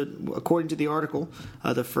comes to, according to the article,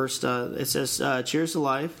 the first it says, "Cheers to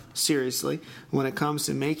life." Seriously, when it comes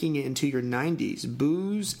to making it into your 90s,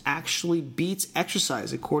 booze actually beats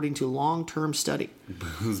exercise, according to long-term study.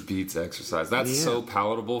 Booze beats exercise. That's so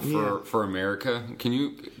palatable for America. Can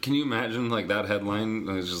you imagine like that headline?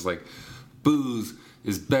 It's just like, booze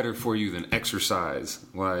is better for you than exercise.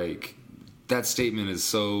 Like. That statement is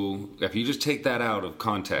so... If you just take that out of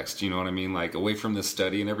context, you know what I mean? Like, away from this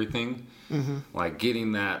study and everything, like,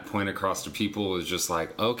 getting that point across to people is just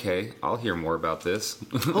like, okay, I'll hear more about this.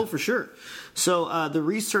 Oh, for sure. So, the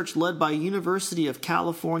research led by University of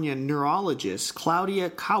California neurologist Claudia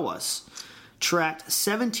Kawas tracked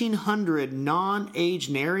 1,700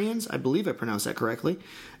 non-agenarians, I believe I pronounced that correctly,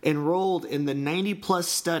 enrolled in the 90-plus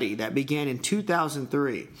study that began in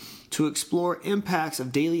 2003 to explore impacts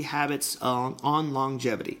of daily habits on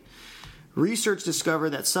longevity. Research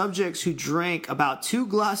discovered that subjects who drank about 2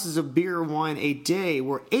 glasses of beer or wine a day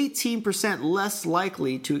were 18% less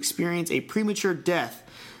likely to experience a premature death,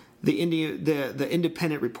 the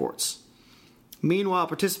independent reports. Meanwhile,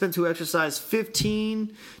 participants who exercised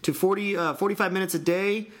 15 to 45 minutes a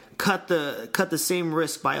day cut the same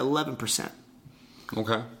risk by 11%.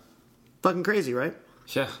 Okay. Fucking crazy, right?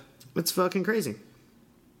 Yeah. It's fucking crazy.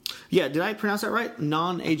 Yeah, did I pronounce that right?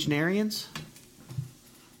 Non-agenarians?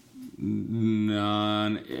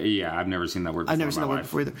 Yeah, I've never seen that word before. I've never seen that word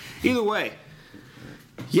before either. Either way.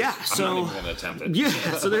 Yeah, so... I'm not even going to attempt it. Yeah,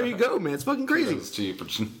 so there you go, man. It's fucking crazy. It's cheap.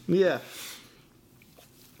 Yeah.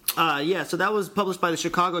 So that was published by the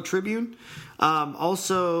Chicago Tribune.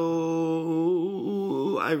 Also,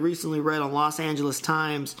 I recently read on Los Angeles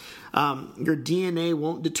Times, your DNA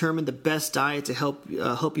won't determine the best diet to help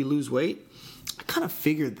you lose weight. I kind of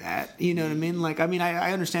figured that. You know what I mean?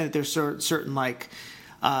 I understand that there's certain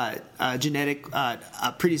genetic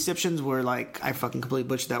predispositions where I fucking completely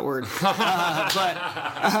butchered that word, but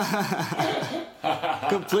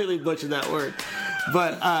completely butchered that word.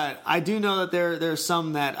 But I do know that there's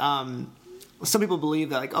some that some people believe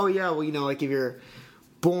that if you're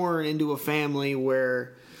born into a family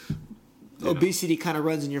where obesity kind of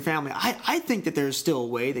runs in your family, I think that there's still a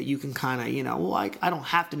way that you can kind of I don't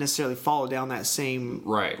have to necessarily follow down that same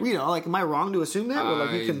right. Am I wrong to assume that?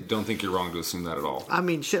 I don't think you're wrong to assume that at all. I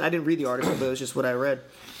mean, shit, I didn't read the article, but it was just what I read.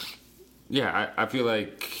 Yeah, I feel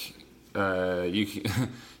like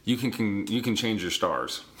you can change your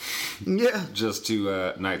stars. Yeah. Just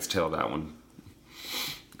to Knight's Tale that one.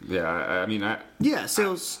 Yeah, I think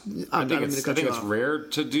it's rare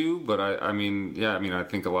to do, but I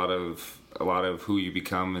think a lot of who you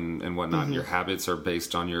become and whatnot, mm-hmm. your habits are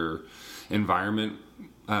based on your environment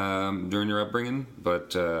during your upbringing.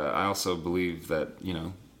 But I also believe that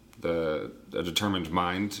a determined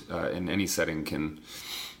mind in any setting can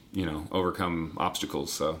overcome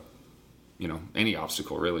obstacles. So any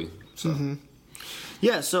obstacle really. So. Mm-hmm.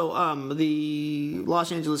 Yeah, so the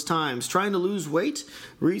Los Angeles Times, trying to lose weight,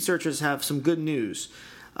 researchers have some good news.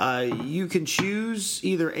 You can choose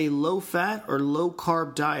either a low-fat or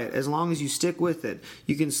low-carb diet as long as you stick with it.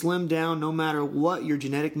 You can slim down no matter what your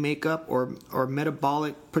genetic makeup or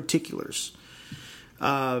metabolic particulars.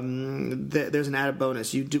 There's an added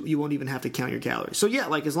bonus. You won't even have to count your calories. So yeah,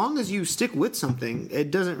 as long as you stick with something, it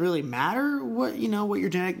doesn't really matter what your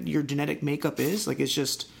genetic makeup is. It's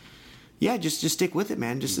just... Yeah, just stick with it,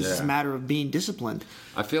 man. It's a matter of being disciplined.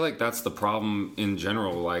 I feel like that's the problem in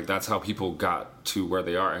general. That's how people got to where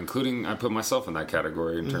they are, including I put myself in that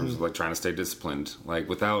category in terms of trying to stay disciplined.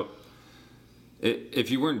 Without it,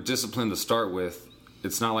 if you weren't disciplined to start with,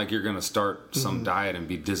 it's not like you're going to start some diet and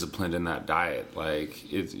be disciplined in that diet.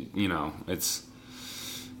 It's.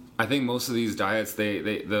 I think most of these diets,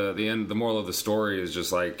 the moral of the story is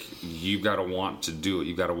just you've got to want to do it.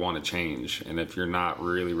 You've got to want to change. And if you're not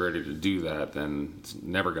really ready to do that, then it's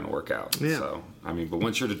never going to work out. Yeah. So, but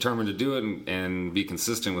once you're determined to do it and be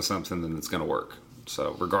consistent with something, then it's going to work.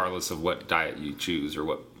 So regardless of what diet you choose or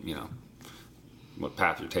what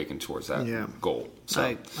path you're taking towards that goal. So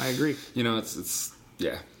I agree. It's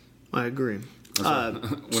I agree.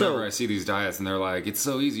 Whenever I see these diets and they're like, it's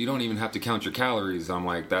so easy, you don't even have to count your calories. I'm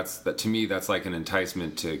like, to me, that's like an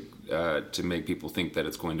enticement to make people think that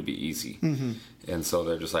it's going to be easy. Mm-hmm. And so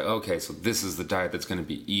they're just like, okay, so this is the diet that's going to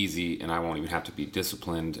be easy, and I won't even have to be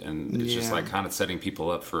disciplined. And it's just kind of setting people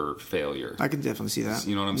up for failure. I can definitely see that.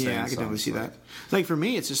 You know what I'm saying? Yeah, I can definitely see that. For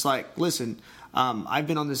me, it's just listen, I've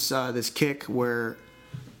been on this kick where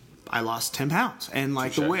I lost 10 pounds, and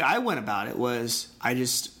the way I went about it was I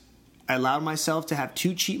allowed myself to have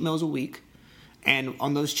 2 cheat meals a week, and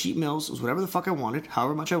on those cheat meals was whatever the fuck I wanted,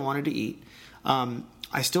 however much I wanted to eat.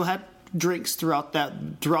 I still had drinks throughout that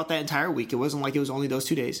entire week. It wasn't like it was only those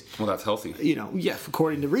 2 days. Well, that's healthy.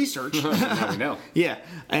 According to research. Now we know. Yeah,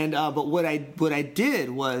 and but what I did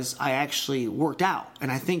was I actually worked out,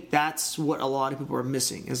 and I think that's what a lot of people are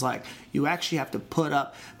missing. Is you actually have to put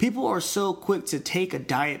up. People are so quick to take a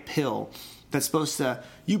diet pill that's supposed to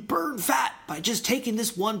you burn fat by just taking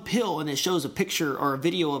this one pill, and it shows a picture or a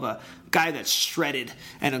video of a guy that's shredded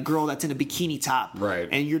and a girl that's in a bikini top. Right.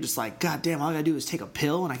 And you're just like, God damn, all I gotta do is take a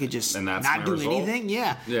pill and I could just And that's not my do result? anything.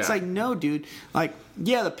 Yeah. It's like, no, dude. Like,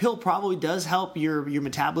 yeah, the pill probably does help your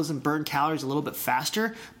metabolism burn calories a little bit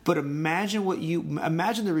faster, but imagine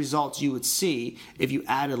the results you would see if you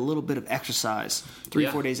added a little bit of exercise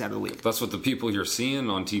 4 days out of the week. That's what the people you're seeing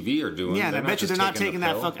on TV are doing. Yeah, and I bet you they're not taking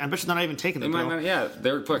that pill. fucking. I bet you they're not even taking the They might pill. not, yeah,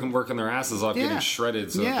 they're fucking working their asses off, Yeah. getting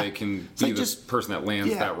shredded so Yeah. that they can It's be like the just- person that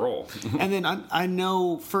lands yeah. that role. And then I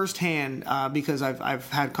know firsthand because I've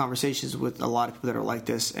had conversations with a lot of people that are like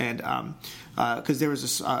this, and because there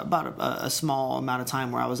was about a small amount of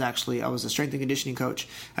time where I was a strength and conditioning coach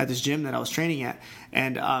at this gym that I was training at,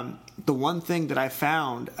 and the one thing that I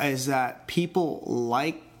found is that people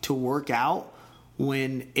like to work out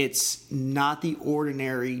when it's not the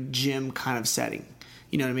ordinary gym kind of setting.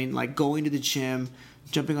 You know what I mean? Like going to the gym,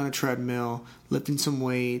 jumping on a treadmill, lifting some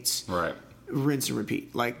weights, Right. rinse and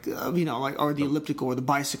repeat, like or the elliptical or the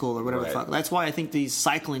bicycle or whatever the Right. fuck. That's why I think these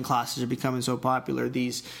cycling classes are becoming so popular.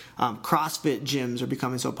 These CrossFit gyms are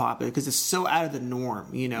becoming so popular because it's so out of the norm.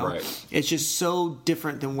 Right. It's just so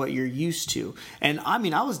different than what you're used to. And I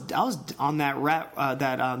mean, I was on that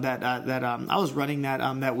I was running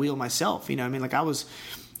that wheel myself. You know what I mean? Like I was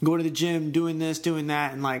going to the gym, doing this, doing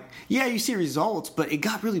that, and like, yeah, you see results, but it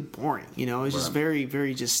got really boring. It was just very,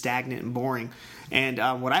 very just stagnant and boring. And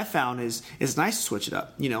what I found is it's nice to switch it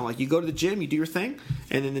up. Like you go to the gym, you do your thing,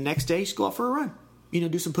 and then the next day you just go out for a run.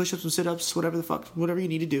 Do some push-ups, some sit-ups, whatever you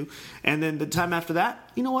need to do. And then the time after that,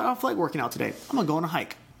 you know what? I don't feel like working out today. I'm gonna go on a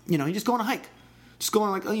hike. You just go on a hike. Just go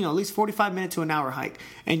on at least 45 minutes to an hour hike,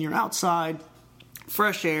 and you're outside,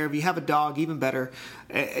 fresh air. If you have a dog, even better.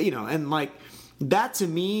 And like. That to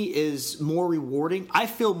me is more rewarding. I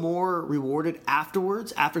feel more rewarded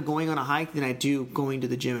afterwards, after going on a hike, than I do going to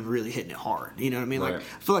the gym and really hitting it hard. You know what I mean? Right. Like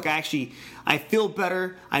I feel like I feel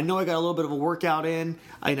better. I know I got a little bit of a workout in.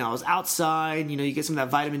 I was outside. You get some of that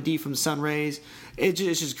vitamin D from the sun rays. It's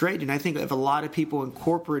just great. And I think if a lot of people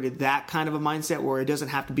incorporated that kind of a mindset where it doesn't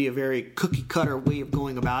have to be a very cookie cutter way of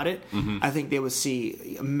going about it, I think they would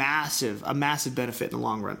see a massive benefit in the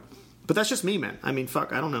long run. But that's just me, man. I mean,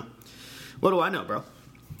 fuck, I don't know. What do I know, bro?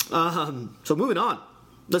 So moving on.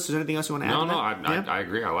 Unless there's anything else you want to add? No, I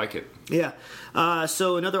agree. I like it. Yeah.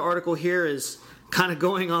 So another article here is kind of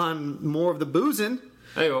going on more of the boozing.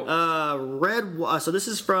 Hey, So this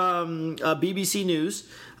is from BBC News.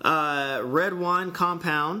 Red wine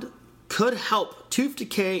compound could help tooth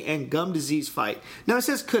decay and gum disease fight. Now it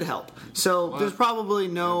says could help. So there's probably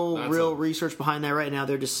no real research behind that right now.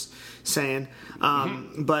 They're just saying.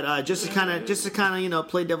 But just to kind of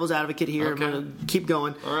play devil's advocate here, Okay. I'm going to keep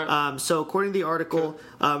going. All right. So according to the article,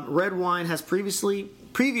 red wine has previously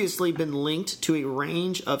been linked to a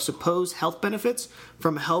range of supposed health benefits,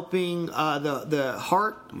 from helping the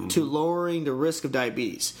heart to lowering the risk of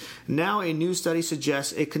diabetes. Now a new study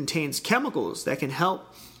suggests it contains chemicals that can help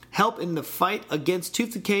in the fight against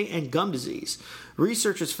tooth decay and gum disease.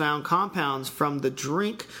 Researchers found compounds from the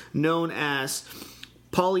drink known as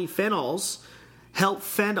polyphenols help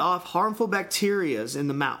fend off harmful bacteria in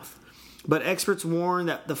the mouth. But experts warn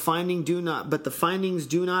that the findings do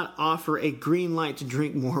not offer a green light to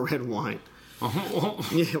drink more red wine.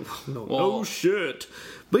 Oh shit!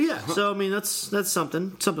 But yeah, so I mean that's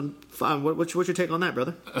something fun. What's your take on that,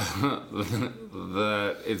 brother?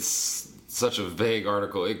 That it's such a vague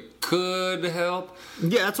article. It could help.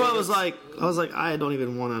 Yeah, that's why I was like, I don't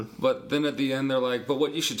even want to. But then at the end, they're like, but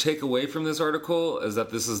what you should take away from this article is that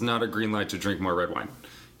this is not a green light to drink more red wine.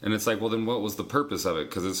 And it's like, well, then what was the purpose of it?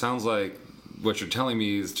 Because it sounds like what you're telling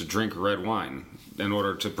me is to drink red wine in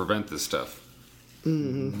order to prevent this stuff.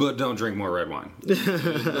 Mm-hmm. But don't drink more red wine.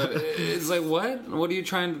 It's like, what? What are you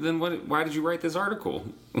trying to, then what? Why did you write this article?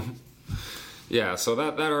 Yeah, so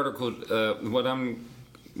that article,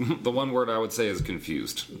 the one word I would say is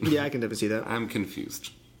confused. Yeah, I can definitely see that. I'm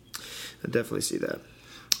confused. I definitely see that.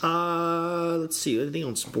 Let's see. Anything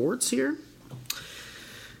on sports here?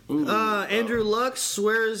 Andrew Luck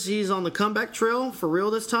swears he's on the comeback trail for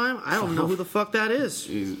real this time. I don't know who the fuck that is.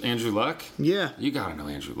 Andrew Luck? Yeah. You gotta know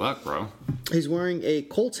Andrew Luck, bro. He's wearing a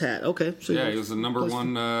Colts hat. Okay. So yeah, he was the number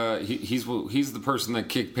one. He's the person that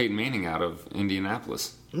kicked Peyton Manning out of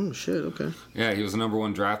Indianapolis. Oh, shit. Okay. Yeah, he was the number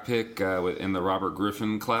one draft pick in the Robert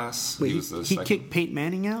Griffin class. Wait, he kicked Peyton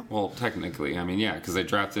Manning out? Well, technically. I mean, yeah, because they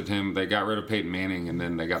drafted him. They got rid of Peyton Manning, and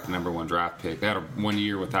then they got the number one draft pick. They had 1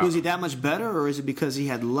 year without Was he that much better, or is it because he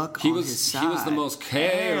had Luck on his side? He was the most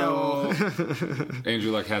KO.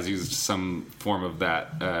 Andrew Luck has used some form of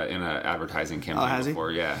that in an advertising campaign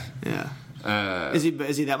before. Yeah. Yeah. Is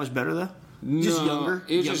he that much better, though? Just younger?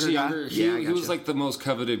 He was just Younger guy? younger. Yeah, I He was gotcha. like the most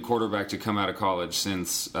coveted quarterback to come out of college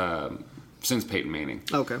since Peyton Manning.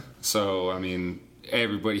 Okay. So, I mean,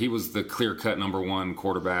 everybody, he was the clear-cut number one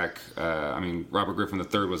quarterback. Robert Griffin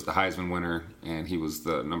III was the Heisman winner, and he was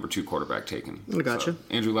the number 2 quarterback taken. I gotcha. So,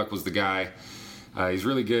 Andrew Luck was the guy. He's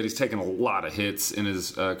really good. He's taken a lot of hits in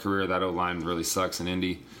his career. That O-line really sucks in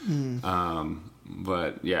Indy.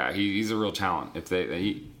 But, yeah, he's a real talent.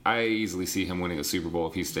 I easily see him winning a Super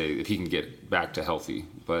Bowl if he can get back to healthy.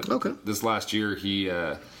 But this last year, he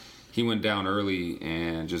went down early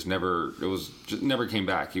and just never came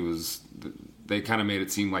back. They kind of made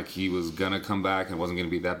it seem like he was gonna come back and it wasn't gonna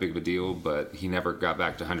be that big of a deal, but he never got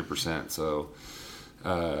back to 100%. So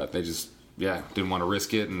they just didn't want to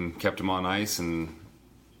risk it and kept him on ice. And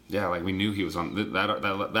like we knew he was on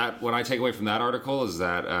that. What I take away from that article is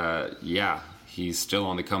that he's still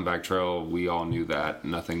on the comeback trail. We all knew that.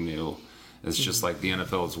 Nothing new. It's just like the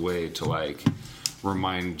NFL's way to like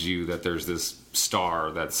remind you that there's this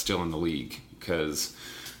star that's still in the league. Because,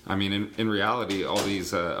 I mean, in reality, all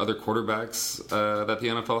these other quarterbacks that the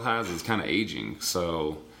NFL has is kind of aging.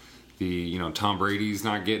 So, Tom Brady's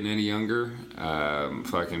not getting any younger.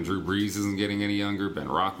 Fucking Drew Brees isn't getting any younger. Ben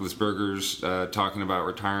Roethlisberger's talking about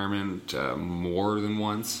retirement more than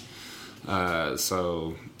once.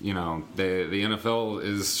 So, the NFL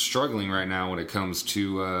is struggling right now when it comes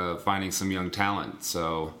to finding some young talent.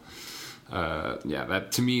 So,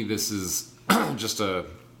 that to me, this is just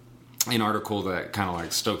an article that kind of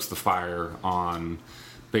like stokes the fire on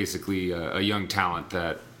basically a young talent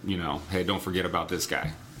that, hey, don't forget about this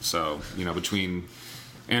guy. So, between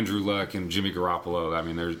Andrew Luck and Jimmy Garoppolo, I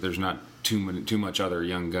mean, there's not too much other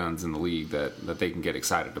young guns in the league that they can get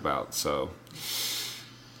excited about. So,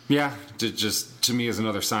 just to me is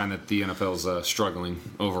another sign that the NFL's struggling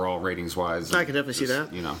overall ratings wise. I can definitely see that.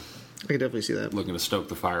 I can definitely see that. Looking to stoke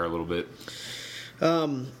the fire a little bit.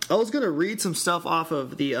 I was going to read some stuff off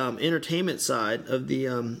of the entertainment side of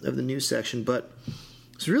the news section, but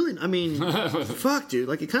it's really, I mean, fuck, dude.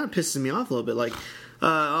 Like, it kind of pisses me off a little bit. Like,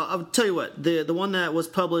 I'll tell you what, the one that was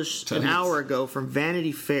published an hour ago from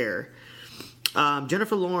Vanity Fair,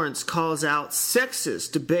 Jennifer Lawrence calls out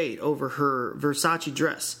sexist debate over her Versace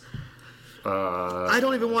dress. I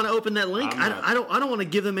don't even want to open that link. I don't want to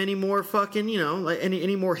give them any more fucking, like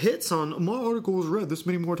any more hits on my article was read this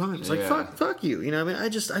many more times. Like fuck you. I mean, I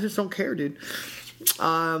just don't care, dude.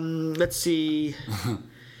 Let's see.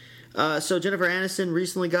 So Jennifer Aniston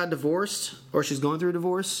recently got divorced, or she's going through a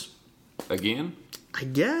divorce. Again? I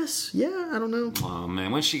guess. Yeah, I don't know. Oh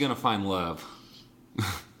man, when's she gonna find love?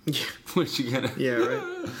 When's she gonna? Yeah,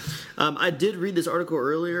 right. I did read this article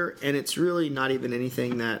earlier, and it's really not even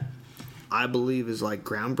anything that I believe is like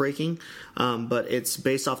groundbreaking, but it's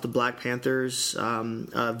based off the Black Panther's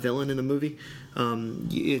villain in the movie.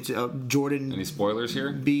 It's Jordan. Any spoilers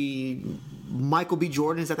here? Michael B.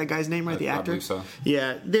 Jordan, is that guy's name, right? The actor. I believe so.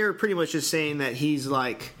 Yeah, they're pretty much just saying that he's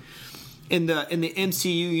like in the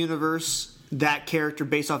MCU universe. That character,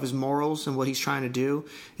 based off his morals and what he's trying to do,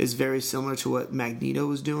 is very similar to what Magneto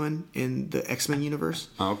was doing in the X-Men universe.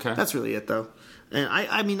 Okay, that's really it, though. And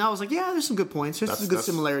I mean, I was like, yeah, there's some good points. There's some good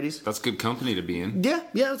similarities. That's good company to be in. Yeah,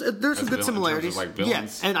 there's some good similarities. Like yeah,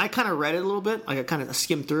 and I kind of read it a little bit. Like I kind of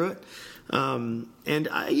skimmed through it, and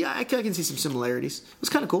I can see some similarities. It was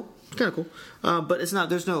kind of cool. But it's not.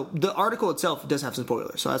 There's no. The article itself does have some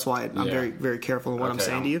spoilers, so that's why I'm very, very careful in what I'm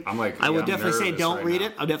saying to you. I would definitely say don't read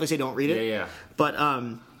it. I'll definitely say don't read it. Yeah. But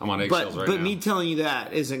I'm on eggshells right now. But me telling you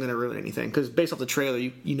that isn't going to ruin anything because based off the trailer,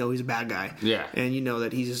 you know he's a bad guy. Yeah. And you know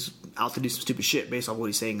that he's just out to do some stupid shit based on what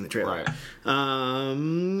he's saying in the trailer. Right.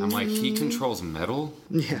 I'm like, he controls metal?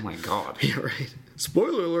 Yeah. Oh my god. Yeah, right.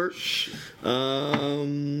 Spoiler alert.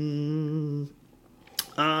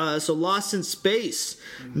 So Lost in Space.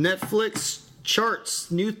 Netflix charts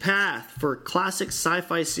new path for classic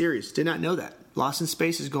sci-fi series. Did not know that. Lost in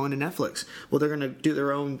Space is going to Netflix. Well, they're going to do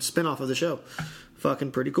their own spin-off of the show.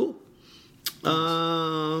 Fucking pretty cool.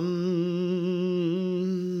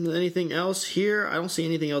 Anything else here? I don't see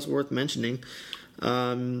anything else worth mentioning.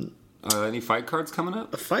 Any fight cards coming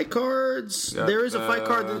up? Fight cards? There is a fight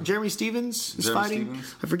card that Jeremy Stevens is fighting.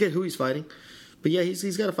 I forget who he's fighting. But yeah,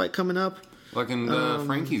 he's got a fight coming up. Like in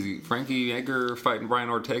Frankie Edgar fighting Brian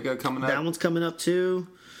Ortega coming up. That one's coming up too.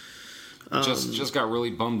 Just got really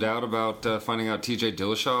bummed out about finding out T.J.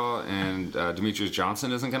 Dillashaw and Demetrius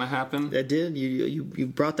Johnson isn't going to happen. That did. You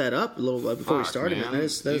brought that up a little before we started. Man. That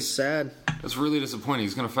is sad. That's really disappointing.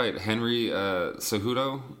 He's going to fight Henry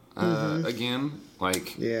Cejudo again.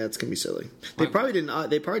 Like, yeah, it's going to be silly. They probably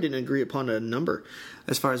didn't agree upon a number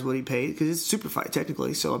as far as what he paid because it's a super fight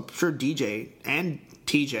technically. So I'm sure DJ and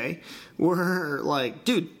TJ were like,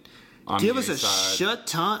 dude, on Give the us a side. shit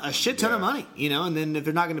ton of Yeah. money, and then if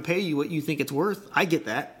they're not going to pay you what you think it's worth, I get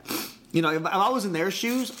that. If I was in their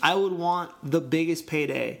shoes, I would want the biggest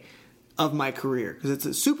payday of my career because it's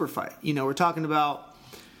a super fight. We're talking about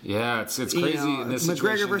Yeah, it's crazy in this McGregor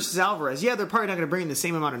situation. versus Alvarez. Yeah, they're probably not going to bring in the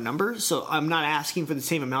same amount of numbers, so I'm not asking for the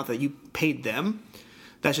same amount that you paid them.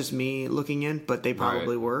 That's just me looking in, but they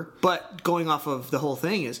probably were. But going off of the whole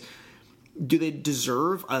thing is, do they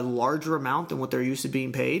deserve a larger amount than what they're used to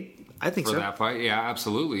being paid? I think For so. that fight, yeah,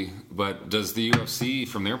 absolutely. But does the UFC,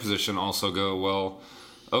 from their position, also go, well,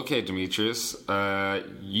 okay, Demetrius,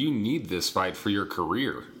 you need this fight for your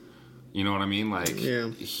career? You know what I mean? Like,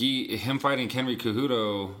 him fighting Henry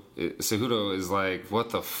Cejudo is like, what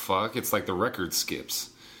the fuck? It's like the record skips.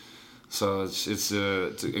 So it's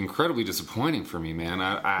incredibly disappointing for me, man.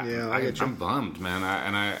 I'm bummed, man.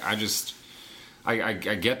 I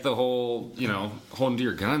get the whole, holding to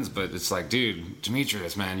your guns, but it's like, dude,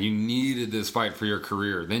 Demetrius, man, you needed this fight for your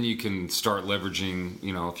career. Then you can start leveraging,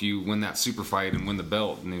 if you win that super fight and win the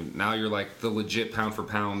belt, and now you're like the legit pound for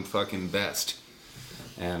pound fucking best.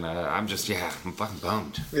 And I'm fucking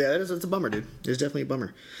bummed. Yeah, it's a bummer, dude. It's definitely a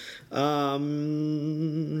bummer. So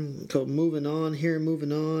moving on.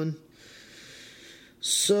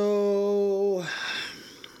 So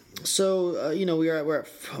we're at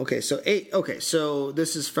okay. So So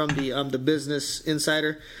this is from the Business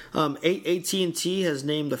Insider. AT&T has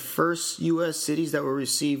named the first U.S. cities that will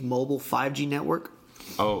receive mobile 5G network.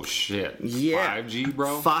 Oh shit! Yeah, 5G,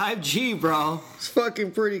 bro. 5G, bro. It's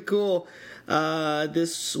fucking pretty cool.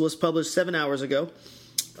 This was published 7 hours ago.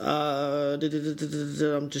 I'm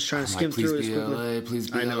just trying to skim through it. Please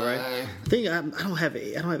be I know, LA. right? I think I don't have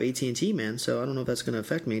AT&T, man, so I don't know if that's going to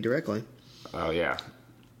affect me directly. Oh yeah.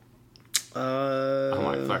 I'm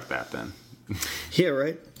like, fuck that then. Yeah,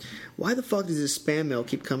 right. Why the fuck does this spam mail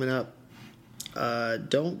keep coming up?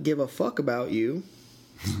 Don't give a fuck about you.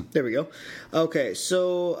 There we go. Okay,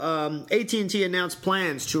 so AT&T announced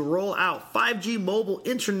plans to roll out 5G mobile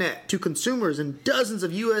internet to consumers in dozens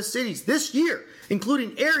of U.S. cities this year,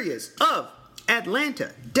 including areas of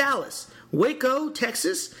Atlanta, Dallas, Waco,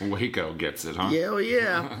 Texas. Waco gets it, huh? Yeah, oh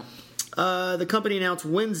yeah. The company announced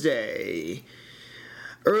Wednesday.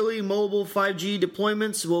 Early mobile 5G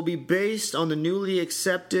deployments will be based on the newly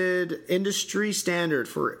accepted industry standard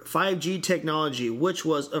for 5G technology, which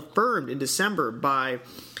was affirmed in December by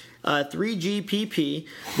 3GPP,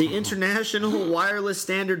 the international wireless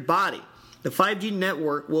standard body. The 5G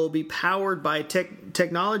network will be powered by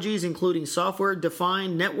technologies including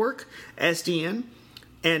software-defined network, SDN,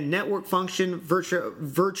 and network function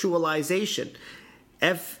virtualization,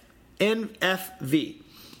 NFV.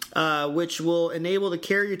 Which will enable the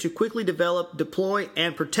carrier to quickly develop, deploy,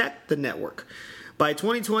 and protect the network. By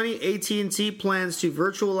 2020, AT&T plans to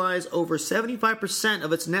virtualize over 75%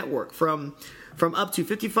 of its network from up to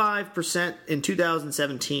 55% in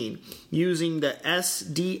 2017 using the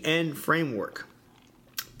SDN framework.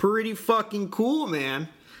 Pretty fucking cool, man.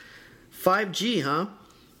 5G, huh?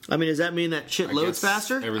 I mean, does that mean that shit loads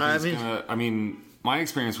faster? My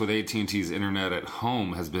experience with AT&T's internet at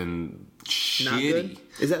home has been shitty. Not good?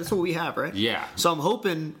 That's what we have, right? Yeah. So I'm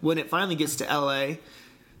hoping when it finally gets to LA,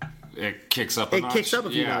 it kicks up a notch. It kicks up a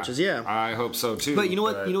few notches, yeah. I hope so too. But you know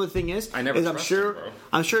what? You know what the thing is? I never is trust it, bro.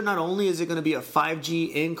 I'm sure not only is it going to be a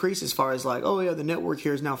 5G increase as far as like, oh yeah, the network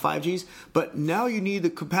here is now 5Gs, but now you need the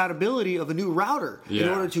compatibility of a new router in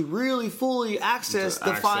order to really fully access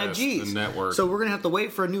the 5Gs. The network. So we're going to have to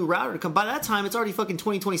wait for a new router to come. By that time, it's already fucking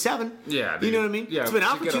 2027. Yeah, dude. You know what I mean? Yeah, it's been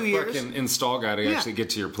out for 2 years. Fucking install guy to actually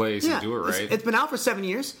get to your place and do it right. It's been out for 7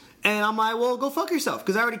 years. And I'm like, well, go fuck yourself,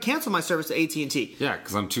 because I already canceled my service to AT&T. Yeah,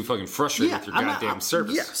 because I'm too fucking frustrated with your goddamn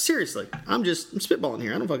service. Yeah, seriously. I'm spitballing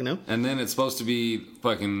here. I don't fucking know. And then it's supposed to be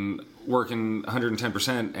fucking working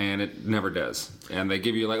 110%, and it never does. And they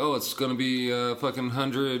give you like, oh, it's going to be fucking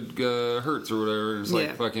 100 hertz or whatever. It's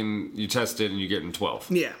like fucking, you test it and you get in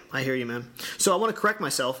 12. Yeah, I hear you, man. So I want to correct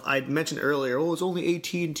myself. I mentioned earlier, it's only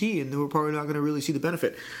AT&T, and we're probably not going to really see the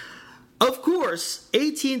benefit. Of course,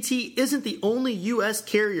 AT&T isn't the only U.S.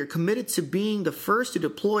 carrier committed to being the first to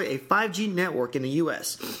deploy a 5G network in the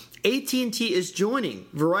U.S. AT&T is joining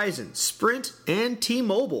Verizon, Sprint, and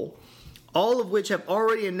T-Mobile, all of which have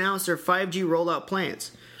already announced their 5G rollout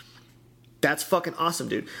plans. That's fucking awesome,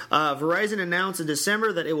 dude. Verizon announced in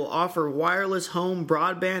December that it will offer wireless home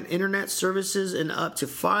broadband internet services in up to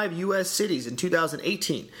 5 U.S. cities in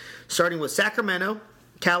 2018, starting with Sacramento,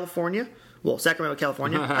 California. Well, Sacramento,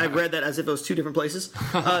 California. I read that as if it was 2 different places.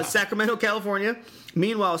 Sacramento, California.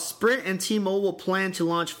 Meanwhile, Sprint and T-Mobile plan to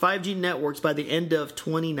launch 5G networks by the end of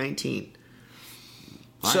 2019.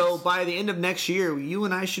 Nice. So by the end of next year, you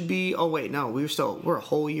and I should be. Oh wait, no, we're a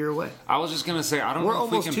whole year away. I was just gonna say I don't We're know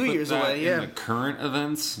if we almost can 2 put years that away, yeah. in the current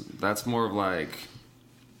events. That's more of like,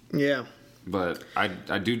 Yeah. but I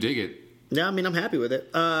do dig it. Yeah, I mean, I'm happy with it.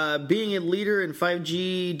 Being a leader in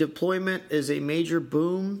 5G deployment is a major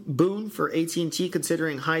boon for AT&T,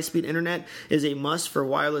 considering high-speed internet is a must for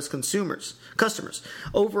wireless customers.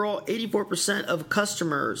 Overall, 84% of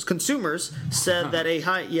consumers said that a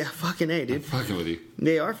high... Yeah, fucking A, dude. Fucking with you.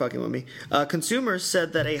 They are fucking with me. Consumers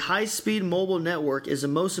said that a high-speed mobile network is the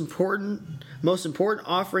most important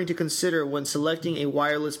offering to consider when selecting a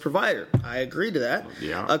wireless provider. I agree to that.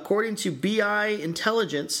 Yeah. According to BI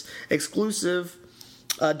Intelligence exclusive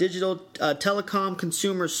digital telecom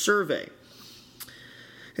consumer survey.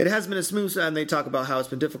 It has been a smooth, and they talk about how it's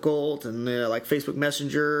been difficult, and like Facebook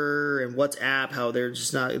Messenger and WhatsApp, how they're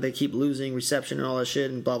just not, they keep losing reception and all that shit,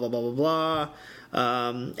 and blah blah blah blah blah.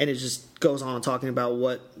 And it just goes on talking about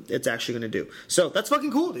what it's actually going to do. So that's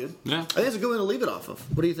fucking cool, dude. Yeah. I think it's a good one to leave it off of.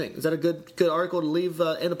 What do you think? Is that a good article to leave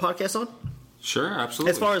end the podcast on? Sure,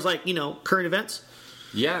 absolutely. As far as like current events,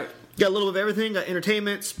 yeah, got a little of everything. Got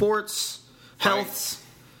entertainment, sports, health. Fights.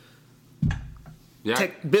 Yeah.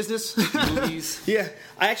 Tech, business, Movies. Yeah,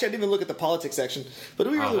 I didn't even look at the politics section, but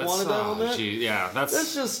do we really want to dive on that? Gee, yeah,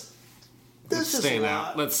 That's just staying a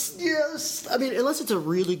out. lot. I mean, unless it's a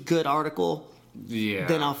really good article, Yeah.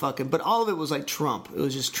 then I'll fucking. But all of it was like Trump. It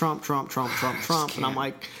was just Trump, and I'm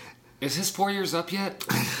like, is his 4 years up yet?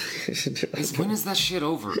 When is that shit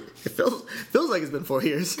over? it feels like it's been 4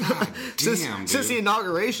 years. Damn, since the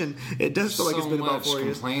inauguration, it does feel like it's been about 4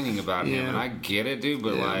 years. Complaining about him, Yeah. and I get it, dude.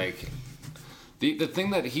 But like, the thing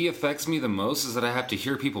that he affects me the most is that I have to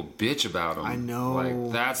hear people bitch about him. I know.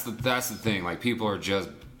 Like that's the thing. Like people are just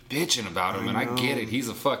bitching about him, and I get it. He's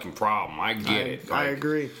a fucking problem. I get it. Like, I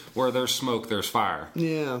agree. Where there's smoke, there's fire.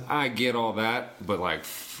 Yeah. I get all that, but like,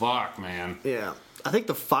 fuck, man. Yeah. I think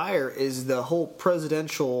the fire is the whole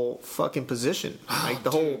presidential fucking position. Like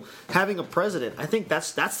the whole having a president. I think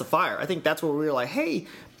that's the fire. I think that's where we were like, hey,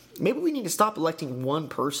 maybe we need to stop electing one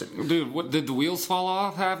person. Dude, what did the wheels fall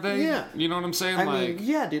off? Have they? Yeah. You know what I'm saying? I like, mean,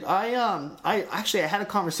 yeah, dude. I had a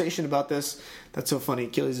conversation about this. That's so funny.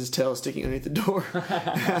 Achilles' tail sticking underneath the door.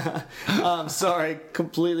 Sorry,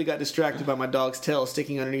 completely got distracted by my dog's tail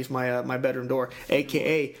sticking underneath my bedroom door,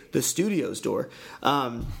 aka the studio's door.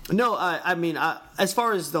 I mean, as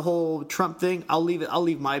far as the whole Trump thing, I'll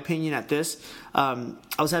leave my opinion at this. I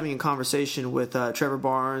was having a conversation with Trevor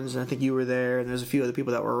Barnes, and I think you were there, and there's a few other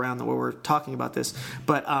people that were around that we were talking about this.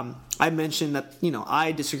 But I mentioned that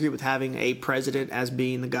I disagree with having a president as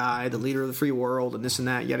being the guy, the leader of the free world, and this and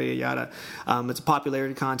that, yada yada yada. It's a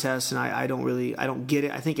popularity contest, and I don't get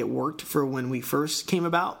it. I think it worked for when we first came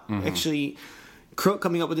about. Mm-hmm. Actually,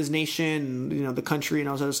 coming up with his nation, the country, and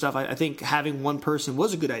all this other stuff. I think having one person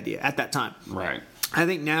was a good idea at that time. right. I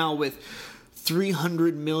think now with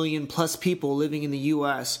 300 million plus people living in the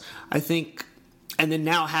U.S., I think, and then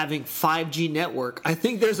now having 5G network, I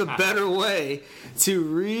think there's a better way to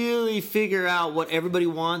really figure out what everybody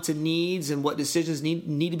wants and needs and what decisions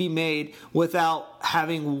need to be made without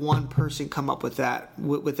having one person come up with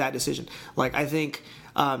that decision. Like, I think,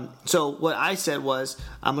 so what I said was,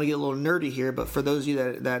 I'm going to get a little nerdy here, but for those of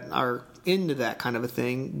you that are into that kind of a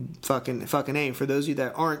thing, fucking A. For those of you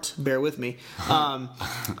that aren't, bear with me.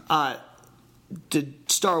 The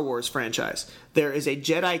Star Wars franchise, there is a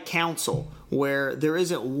Jedi Council where there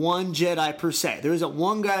isn't one Jedi per se. There isn't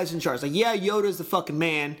one guy that's in charge. Like, yeah, Yoda's the fucking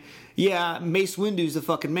man. Yeah, Mace Windu's the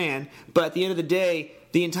fucking man. But at the end of the day,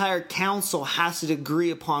 the entire council has to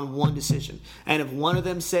agree upon one decision. And if one of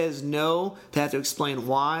them says no, they have to explain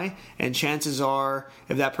why. And chances are,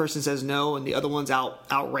 if that person says no and the other ones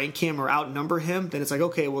outrank him or outnumber him, then it's like,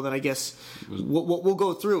 okay, well, then I guess we'll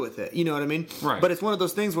go through with it. You know what I mean? Right. But it's one of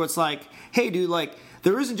those things where it's like, hey, dude, like,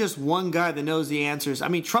 there isn't just one guy that knows the answers. I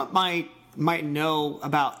mean, Trump might know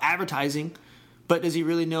about advertising, but does he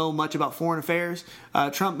really know much about foreign affairs?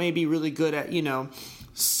 Trump may be really good at,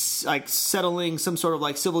 like settling some sort of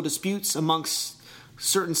like civil disputes amongst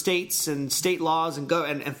certain states and state laws and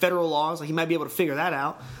federal laws. Like, he might be able to figure that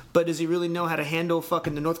out. But does he really know how to handle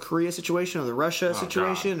fucking the North Korea situation or the Russia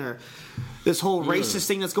situation God. or this whole racist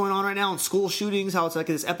thing that's going on right now and school shootings? How it's like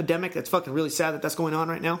this epidemic that's fucking really sad that's going on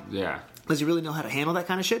right now. Yeah. Does he really know how to handle that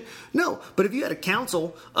kind of shit? No. But if you had a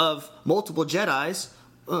council of multiple Jedis,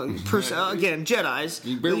 again, Jedis,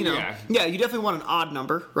 you definitely want an odd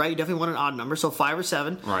number, right? You definitely want an odd number, so 5 or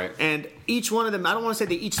 7. Right. And each one of them, I don't want to say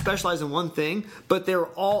they each specialize in one thing, but they're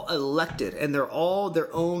all elected, and they're all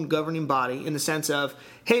their own governing body in the sense of,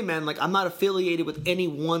 hey, man, like, I'm not affiliated with any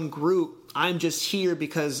one group. I'm just here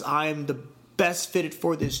because I'm the best fitted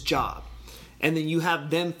for this job. and then you have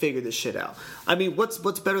them figure this shit out. I mean, what's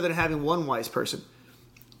better than having one wise person?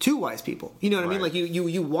 Two wise people. You know what I mean? Like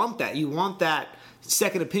you want that. You want that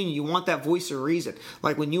second opinion. You want that voice of reason.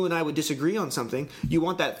 Like when you and I would disagree on something, you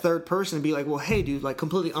want that third person to be like, well, hey, dude, like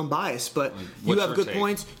completely unbiased, but you have good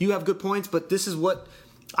points. You have good points, but this is what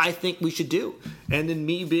I think we should do. And then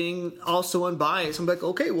me being also unbiased, I'm like,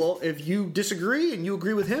 okay, well, if you disagree and you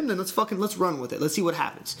agree with him, then let's run with it. Let's see what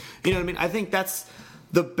happens. You know what I mean? I think that's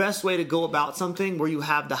the best way to go about something where you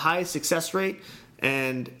have the highest success rate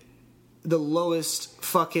and the lowest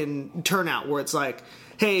fucking turnout, where it's like,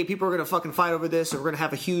 hey, people are going to fucking fight over this, or we're going to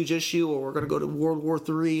have a huge issue, or we're going to go to World War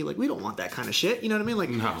III. Like, we don't want that kind of shit. You know what I mean?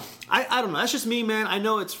 Like, no. I don't know. That's just me, man. I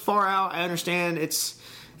know it's far out. I understand it's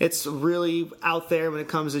really out there when it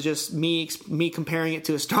comes to just me comparing it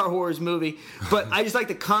to a Star Wars movie. But I just like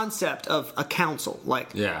the concept of a council.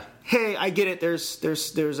 Like, hey, I get it. There's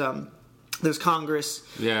Congress.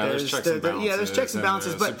 Yeah, there's checks and balances. Yeah, there's checks and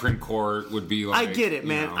balances. But Supreme Court would be like... I get it,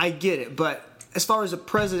 man. I get it. But as far as a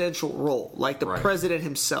presidential role, like the president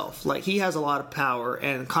himself, like he has a lot of power,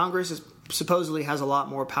 and Congress supposedly has a lot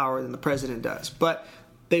more power than the president does. But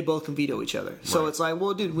they both can veto each other. So it's like,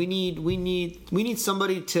 well, dude, we need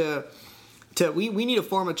somebody we need a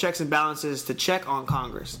form of checks and balances to check on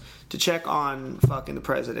Congress, to check on fucking the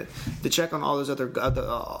president, to check on all those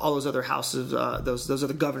other houses, those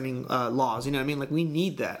other governing laws. You know what I mean? Like, we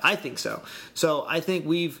need that. I think so. So I think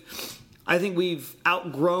we've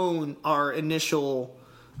outgrown our initial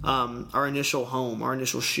home, our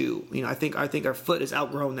initial shoe. You know, I think our foot has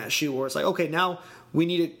outgrown that shoe, where it's like, okay, now we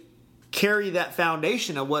need to carry that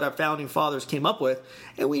foundation of what our founding fathers came up with,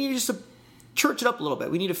 and we need just to church it up a little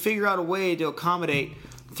bit. We need to figure out a way to accommodate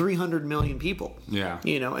 300 million people. Yeah.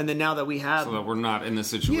 You know, and then now that we have... So that we're not in this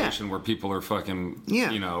situation where people are fucking,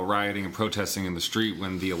 you know, rioting and protesting in the street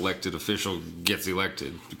when the elected official gets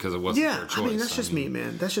elected because it wasn't their choice. I mean, that's just me,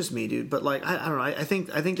 man. That's just me, dude. But, like, I don't know. I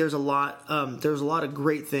think there's a lot of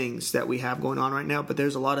great things that we have going on right now, but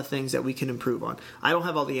there's a lot of things that we can improve on. I don't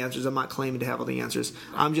have all the answers. I'm not claiming to have all the answers.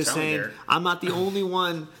 I'm just saying I'm not the only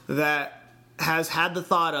one that has had the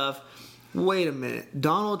thought of, wait a minute,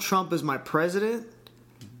 Donald Trump is my president?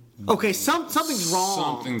 Okay, something's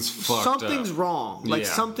wrong. Something's fucked up. Something's wrong. Like,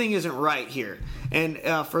 something isn't right here. And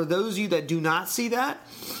for those of you that do not see that,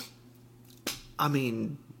 I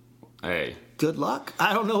mean, hey, good luck.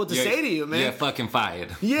 I don't know what to say to you, man. Yeah, fucking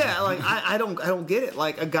fired. Yeah, like I don't get it.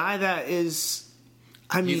 Like, a guy that is,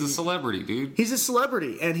 I mean, he's a celebrity, dude. He's a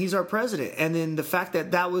celebrity, and he's our president. And then the fact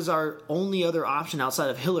that was our only other option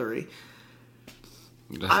outside of Hillary.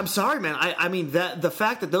 I'm sorry, man. I mean, that the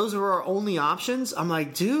fact that those are our only options, I'm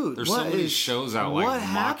like, dude, there's so many shows out like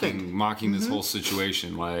mocking this whole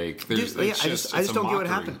situation. Like, there's I just don't get what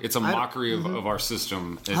happened. It's a mockery of our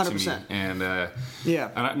system 100%. To me. And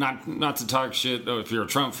and not to talk shit if you're a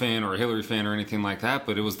Trump fan or a Hillary fan or anything like that,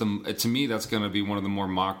 but it was to me that's going to be one of the more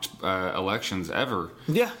mocked elections ever.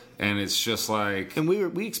 Yeah. And it's just like, and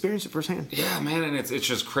we experienced it firsthand. Yeah, man, and it's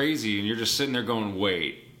just crazy, and you're just sitting there going,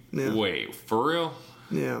 wait, for real?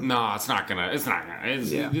 Yeah. No, it's not gonna. This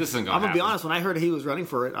isn't gonna. I'm gonna be honest. When I heard he was running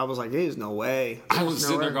for it, I was like, "There's no way." I was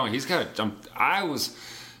sitting there going, "He's got to jump."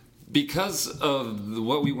 Because of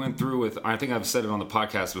what we went through with. I think I've said it on the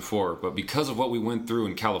podcast before, but because of what we went through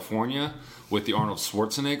in California with the Arnold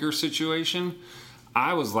Schwarzenegger situation,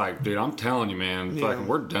 I was like, "Dude, I'm telling you, man, fucking,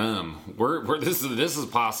 we're dumb. We're this is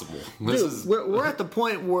possible. We're at the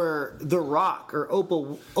point where The Rock or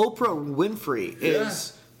Oprah Winfrey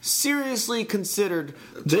is." Seriously considered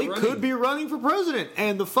they could be running for president,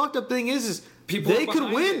 and the fucked up thing is they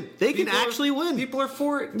could win. They can actually win. People are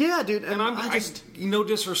for it. Yeah, dude. And I no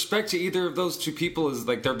disrespect to either of those two people, is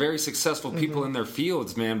like they're very successful people in their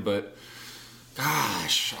fields, man. But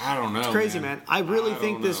gosh, I don't know. It's crazy, man. I really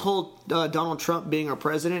think this whole Donald Trump being our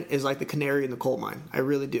president is like the canary in the coal mine. I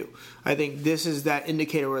really do. I think this is that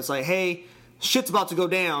indicator where it's like, hey, shit's about to go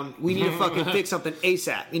down. We need to fucking fix something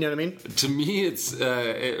ASAP. You know what I mean? To me,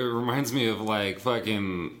 it reminds me of like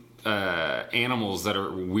fucking animals that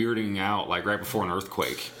are weirding out like right before an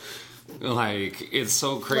earthquake. Like, it's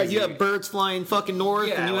so crazy. Like, you have birds flying fucking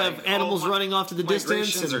north, and you have animals running off to the distance.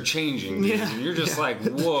 Migrations are changing, dude, and you're just like,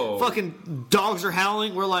 whoa. Fucking dogs are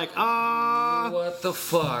howling. We're like, what the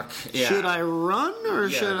fuck? Yeah. Should I run or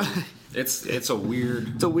should I? It's a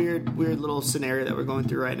weird little scenario that we're going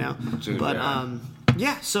through right now. Dude, but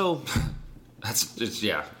so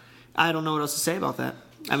I don't know what else to say about that.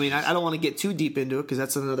 I mean, I don't want to get too deep into it because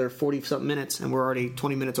that's another 40-something minutes, and we're already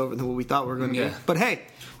 20 minutes over than what we thought we were going to be. But hey,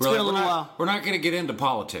 it's been a little while. We're not going to get into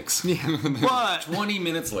politics. Yeah, but 20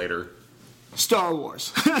 minutes later. Star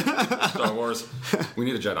Wars. Star Wars. We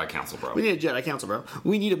need a Jedi Council, bro. We need a Jedi Council, bro.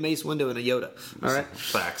 We need a Mace Windu and a Yoda. All right.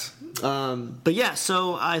 Facts. But yeah,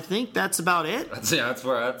 so I think that's about it. That's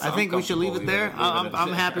where I think we should leave it there.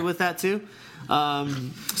 I'm happy with that too.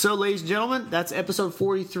 So, ladies and gentlemen, that's episode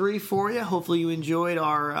 43 for you. Hopefully, you enjoyed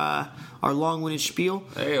our long-winded spiel.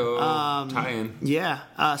 Tie-in.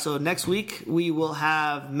 Yeah. So next week we will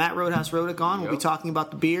have Matt Roadhouse Rodick on. We'll be talking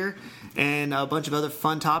about the beer and a bunch of other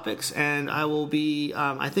fun topics. And I will be.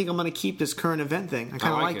 I think I'm going to keep this current event thing. I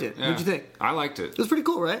kind of liked it. Yeah. What'd you think? I liked it. It was pretty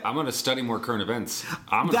cool, right? I'm going to study more current events.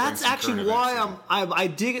 That's actually why I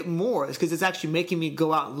dig it more. Is because it's actually making me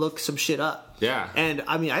go out and look some shit up. Yeah. And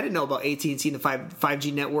I mean, I didn't know about AT&T and the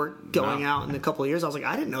 5G network going out in a couple of years. I was like,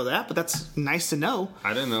 I didn't know that, but that's nice to know.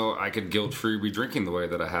 I didn't know I could guilt-free be drinking the way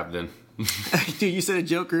that I have been. Dude, you said a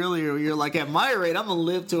joke earlier. You're like, at my rate, I'm going to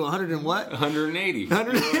live to 100 and what? 180.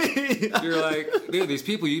 180. You're like, dude, these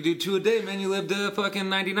people, you do 2 a day, man. You live to fucking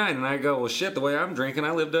 99. And I go, well, shit, the way I'm drinking,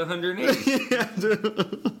 I live to 180. Yeah,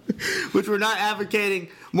 dude. Which we're not advocating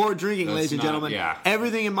more drinking, ladies and gentlemen. Yeah.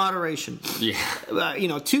 Everything in moderation.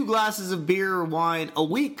 Yeah. 2 glasses of beer or wine a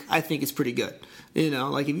week, I think is pretty good.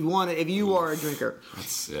 Like if you are a drinker.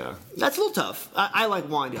 That's a little tough. I like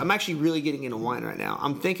wine. I'm actually really getting into wine right now.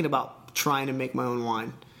 I'm thinking about trying to make my own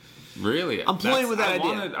wine. Really? I'm playing with that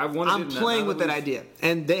idea. I'm playing with that idea.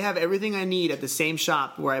 And they have everything I need at the same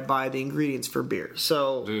shop where I buy the ingredients for beer.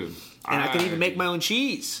 So, dude. And I can even make my own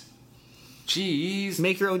cheese. Cheese.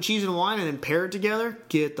 Make your own cheese and wine and then pair it together.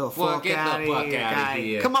 Get the fuck out of here,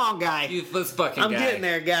 guy. Come on, guy. This fucking guy. I'm getting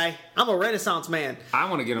there, guy. I'm a Renaissance man. I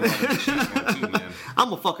want to get him on the cheese one too, man.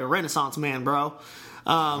 I'm a fucking Renaissance man, bro.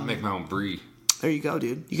 I'll make my own brie. There you go,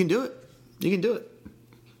 dude. You can do it. You can do it.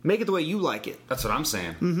 Make it the way you like it. That's what I'm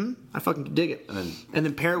saying. Mm-hmm. I fucking dig it. And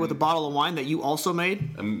then pair it with a bottle of wine that you also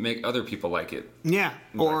made. And make other people like it. Yeah.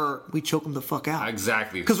 Or we choke them the fuck out.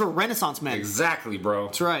 Exactly. Because we're Renaissance men. Exactly, bro.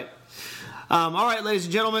 That's right. All right, ladies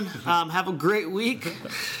and gentlemen. Have a great week.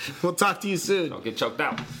 We'll talk to you soon. Don't get choked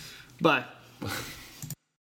out. Bye.